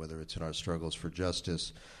Gallery, whether it's in our Struggles for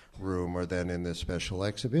Justice room or then in this special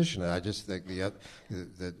exhibition. I just think the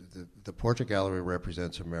Portrait Gallery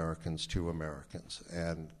represents Americans to Americans,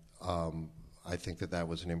 and I think that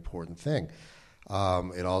was an important thing.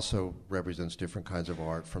 It also represents different kinds of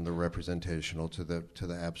art, from the representational to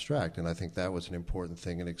the abstract, and I think that was an important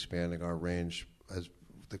thing in expanding our range as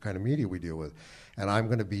the kind of media we deal with. And I'm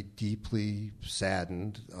going to be deeply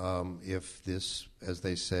saddened if this, as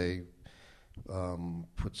they say,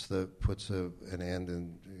 puts an end.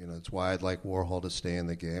 And it's why I'd like Warhol to stay in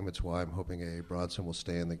the game. It's why I'm hoping A.A. Bronson will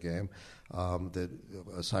stay in the game. That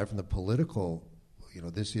aside from the political,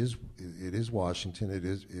 it is Washington. It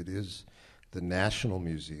is the National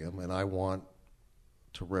Museum, and I want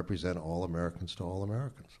to represent all Americans to all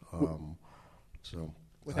Americans. So,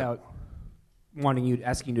 without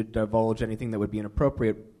asking you to divulge anything that would be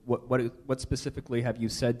inappropriate, what specifically have you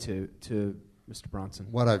said to Mr. Bronson?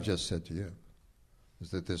 What I've just said to you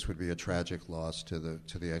is that this would be a tragic loss to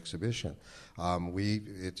the exhibition.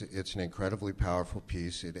 It's an incredibly powerful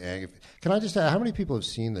piece. Can I just ask, how many people have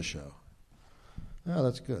seen the show? Oh,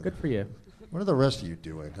 that's good. Good for you. What are the rest of you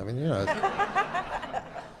doing? I mean,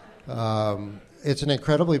 it's an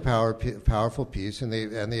incredibly powerful piece, and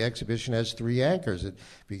the exhibition has three anchors. It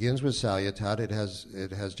begins with Salutat.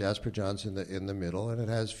 It has Jasper Johns in the middle, and it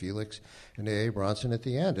has Felix and A.A. Bronson at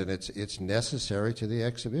the end. And it's necessary to the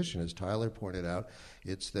exhibition, as Tyler pointed out.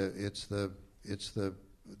 It's the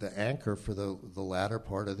anchor for the latter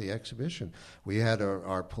part of the exhibition. We had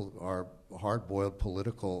our hard-boiled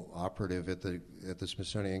political operative at the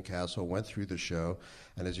Smithsonian Castle went through the show,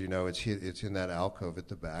 and as you know, it's in that alcove at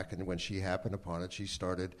the back. And when she happened upon it, she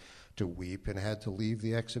started to weep and had to leave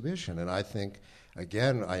the exhibition. And I think,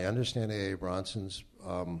 again, I understand A.A. Bronson's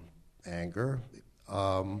anger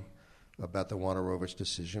about the Wojnarowicz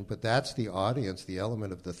decision, but that's the audience, the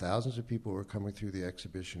element of the thousands of people who are coming through the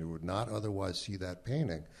exhibition who would not otherwise see that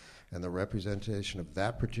painting, and the representation of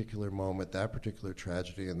that particular moment, that particular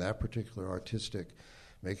tragedy, and that particular artistic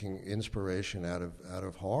making inspiration out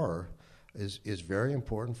of horror is very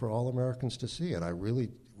important for all Americans to see, and I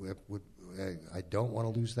really I don't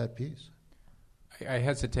want to lose that piece. I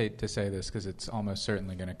hesitate to say this because it's almost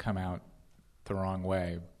certainly going to come out the wrong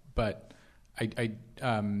way, but I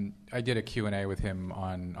did a Q&A with him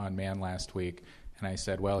on Man last week, and I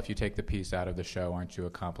said, well, if you take the piece out of the show, aren't you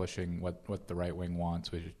accomplishing what the right wing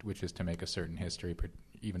wants, which is to make a certain history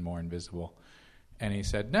even more invisible? And he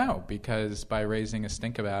said, no, because by raising a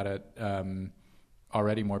stink about it,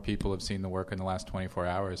 already more people have seen the work in the last 24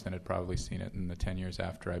 hours than had probably seen it in the 10 years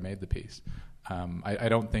after I made the piece. I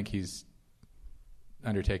don't think he's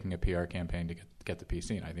undertaking a PR campaign to get the piece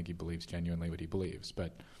seen. I think he believes genuinely what he believes,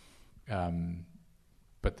 but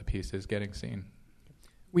the piece is getting seen.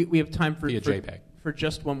 We have time for JPEG. For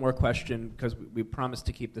just one more question, because we promised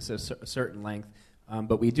to keep this a certain length.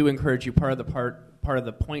 But we do encourage you. Part of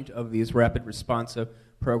the point of these rapid responsive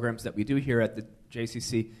programs that we do here at the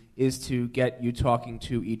JCC is to get you talking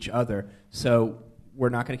to each other. So we're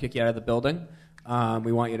not going to kick you out of the building.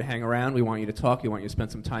 We want you to hang around. We want you to talk. We want you to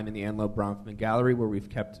spend some time in the Anne Loeb Bronfman Gallery, where we've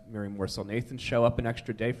kept Miriam Worcel-Nathan's show up an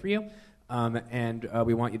extra day for you. And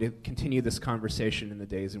we want you to continue this conversation in the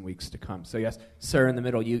days and weeks to come. So yes, sir, in the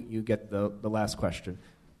middle, you get the last question.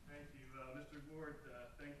 Thank you. Mr. Ward,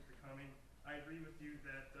 thank you for coming. I agree with you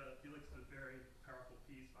that Felix is a very powerful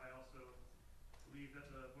piece. I also believe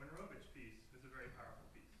that the Wojnarowicz piece is a very powerful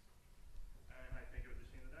piece. And I think it was a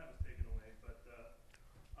shame that that was taken away. But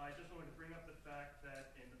I just wanted to bring up the fact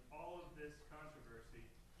that in all of this controversy,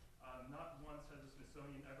 not once has the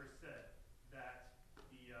Smithsonian ever said that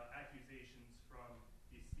the accusations from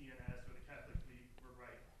the CNS or the Catholic League were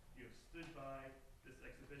right. You have stood by this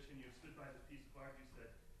exhibition. You have stood by the piece of art. You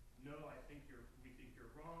said, no, we think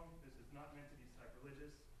you're wrong. This is not meant to be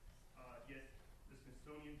sacrilegious. Yet the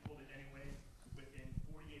Smithsonian pulled it anyway within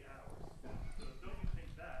 48 hours. So don't you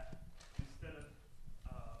think that instead of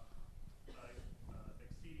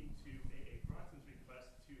acceding to A.A. Bronson's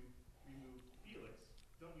request to remove Felix,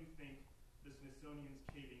 don't you think the Smithsonian's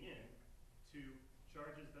caving in to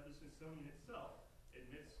charges that the Smithsonian itself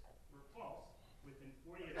admits were false within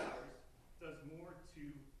 48 hours does more to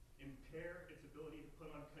impair its ability to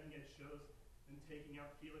put on cutting-edge shows than taking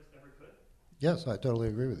out Felix ever could? Yes, I totally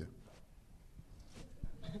agree with you.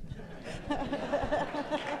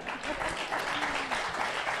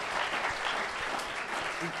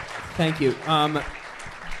 Thank you.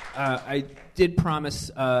 I did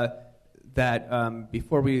promise that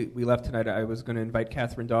before we left tonight, I was going to invite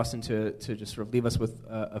Catherine Dawson to just sort of leave us with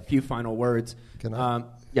a few final words. Can I?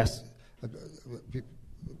 Yes.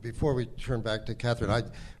 Before we turn back to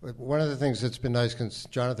Catherine, one of the things that's been nice, since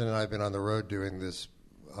Jonathan and I have been on the road doing this,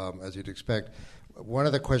 as you'd expect, one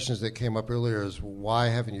of the questions that came up earlier is, why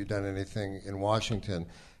haven't you done anything in Washington?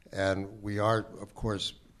 And we are, of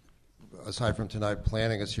course, aside from tonight,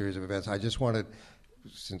 planning a series of events. I just wanted,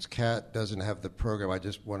 since Kat doesn't have the program, I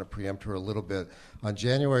just want to preempt her a little bit. On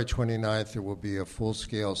January 29th, there will be a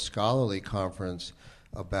full-scale scholarly conference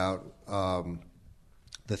about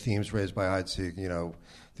the themes raised by Heidsieck,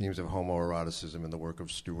 themes of homoeroticism and the work of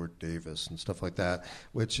Stuart Davis and stuff like that,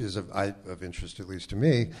 which is of interest, at least to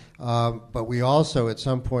me. But we also, at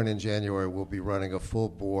some point in January, will be running a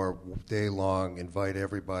full-bore, day-long, invite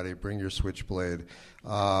everybody, bring your switchblade,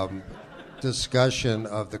 discussion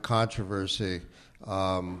of the controversy,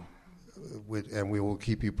 and we will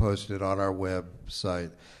keep you posted on our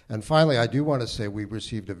website. And finally, I do want to say we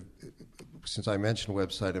received since I mentioned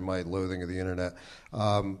website and my loathing of the internet,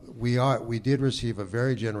 we did receive a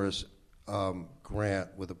very generous grant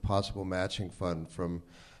with a possible matching fund from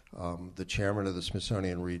the chairman of the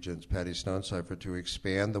Smithsonian Regents, Patty Stonecipher, to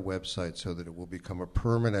expand the website so that it will become a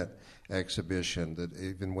permanent exhibition, that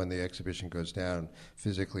even when the exhibition goes down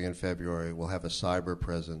physically in February, it will have a cyber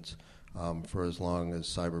presence for as long as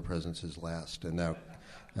cyber presences last. And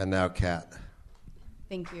now Kat.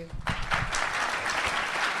 Thank you.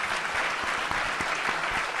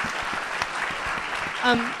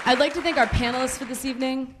 I'd like to thank our panelists for this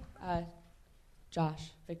evening, Josh,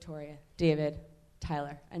 Victoria, David,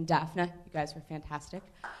 Tyler, and Daphne. You guys were fantastic.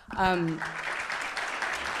 I'd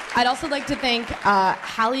also like to thank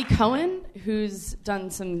Hallie Cohen, who's done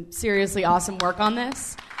some seriously awesome work on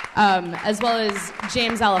this, as well as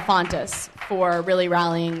James Alefantis for really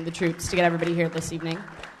rallying the troops to get everybody here this evening.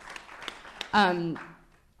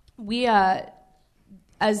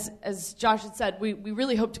 As Josh had said, we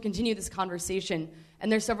really hope to continue this conversation,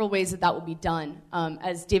 and there's several ways that will be done.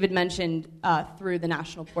 As David mentioned, through the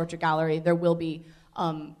National Portrait Gallery, there will be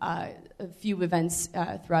a few events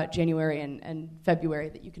throughout January and February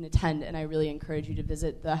that you can attend, and I really encourage you to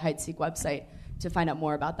visit the Heidsieck website to find out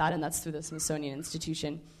more about that, and that's through the Smithsonian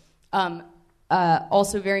Institution.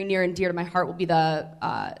 Also very near and dear to my heart will be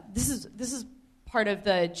this is part of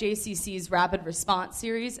the JCC's Rapid Response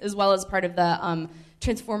series, as well as part of the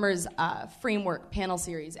Transformers Framework panel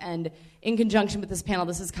series. And in conjunction with this panel,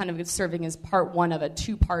 this is kind of serving as part one of a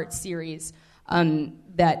two-part series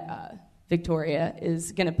that Victoria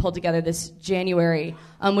is going to pull together this January,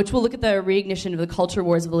 which will look at the reignition of the culture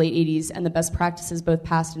wars of the late 80s and the best practices, both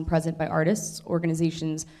past and present, by artists,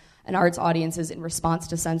 organizations, and arts audiences in response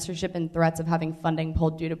to censorship and threats of having funding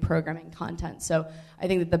pulled due to programming content. So I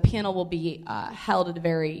think that the panel will be held at a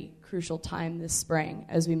very crucial time this spring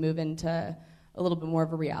as we move into a little bit more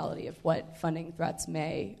of a reality of what funding threats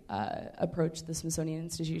may approach the Smithsonian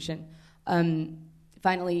Institution.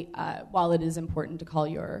 Finally, while it is important to call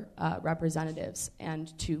your representatives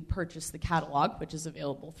and to purchase the catalog, which is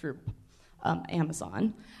available through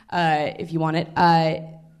Amazon if you want it,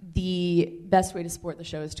 the best way to support the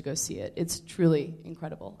show is to go see it. It's truly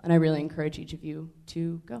incredible, and I really encourage each of you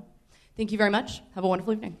to go. Thank you very much. Have a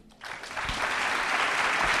wonderful evening.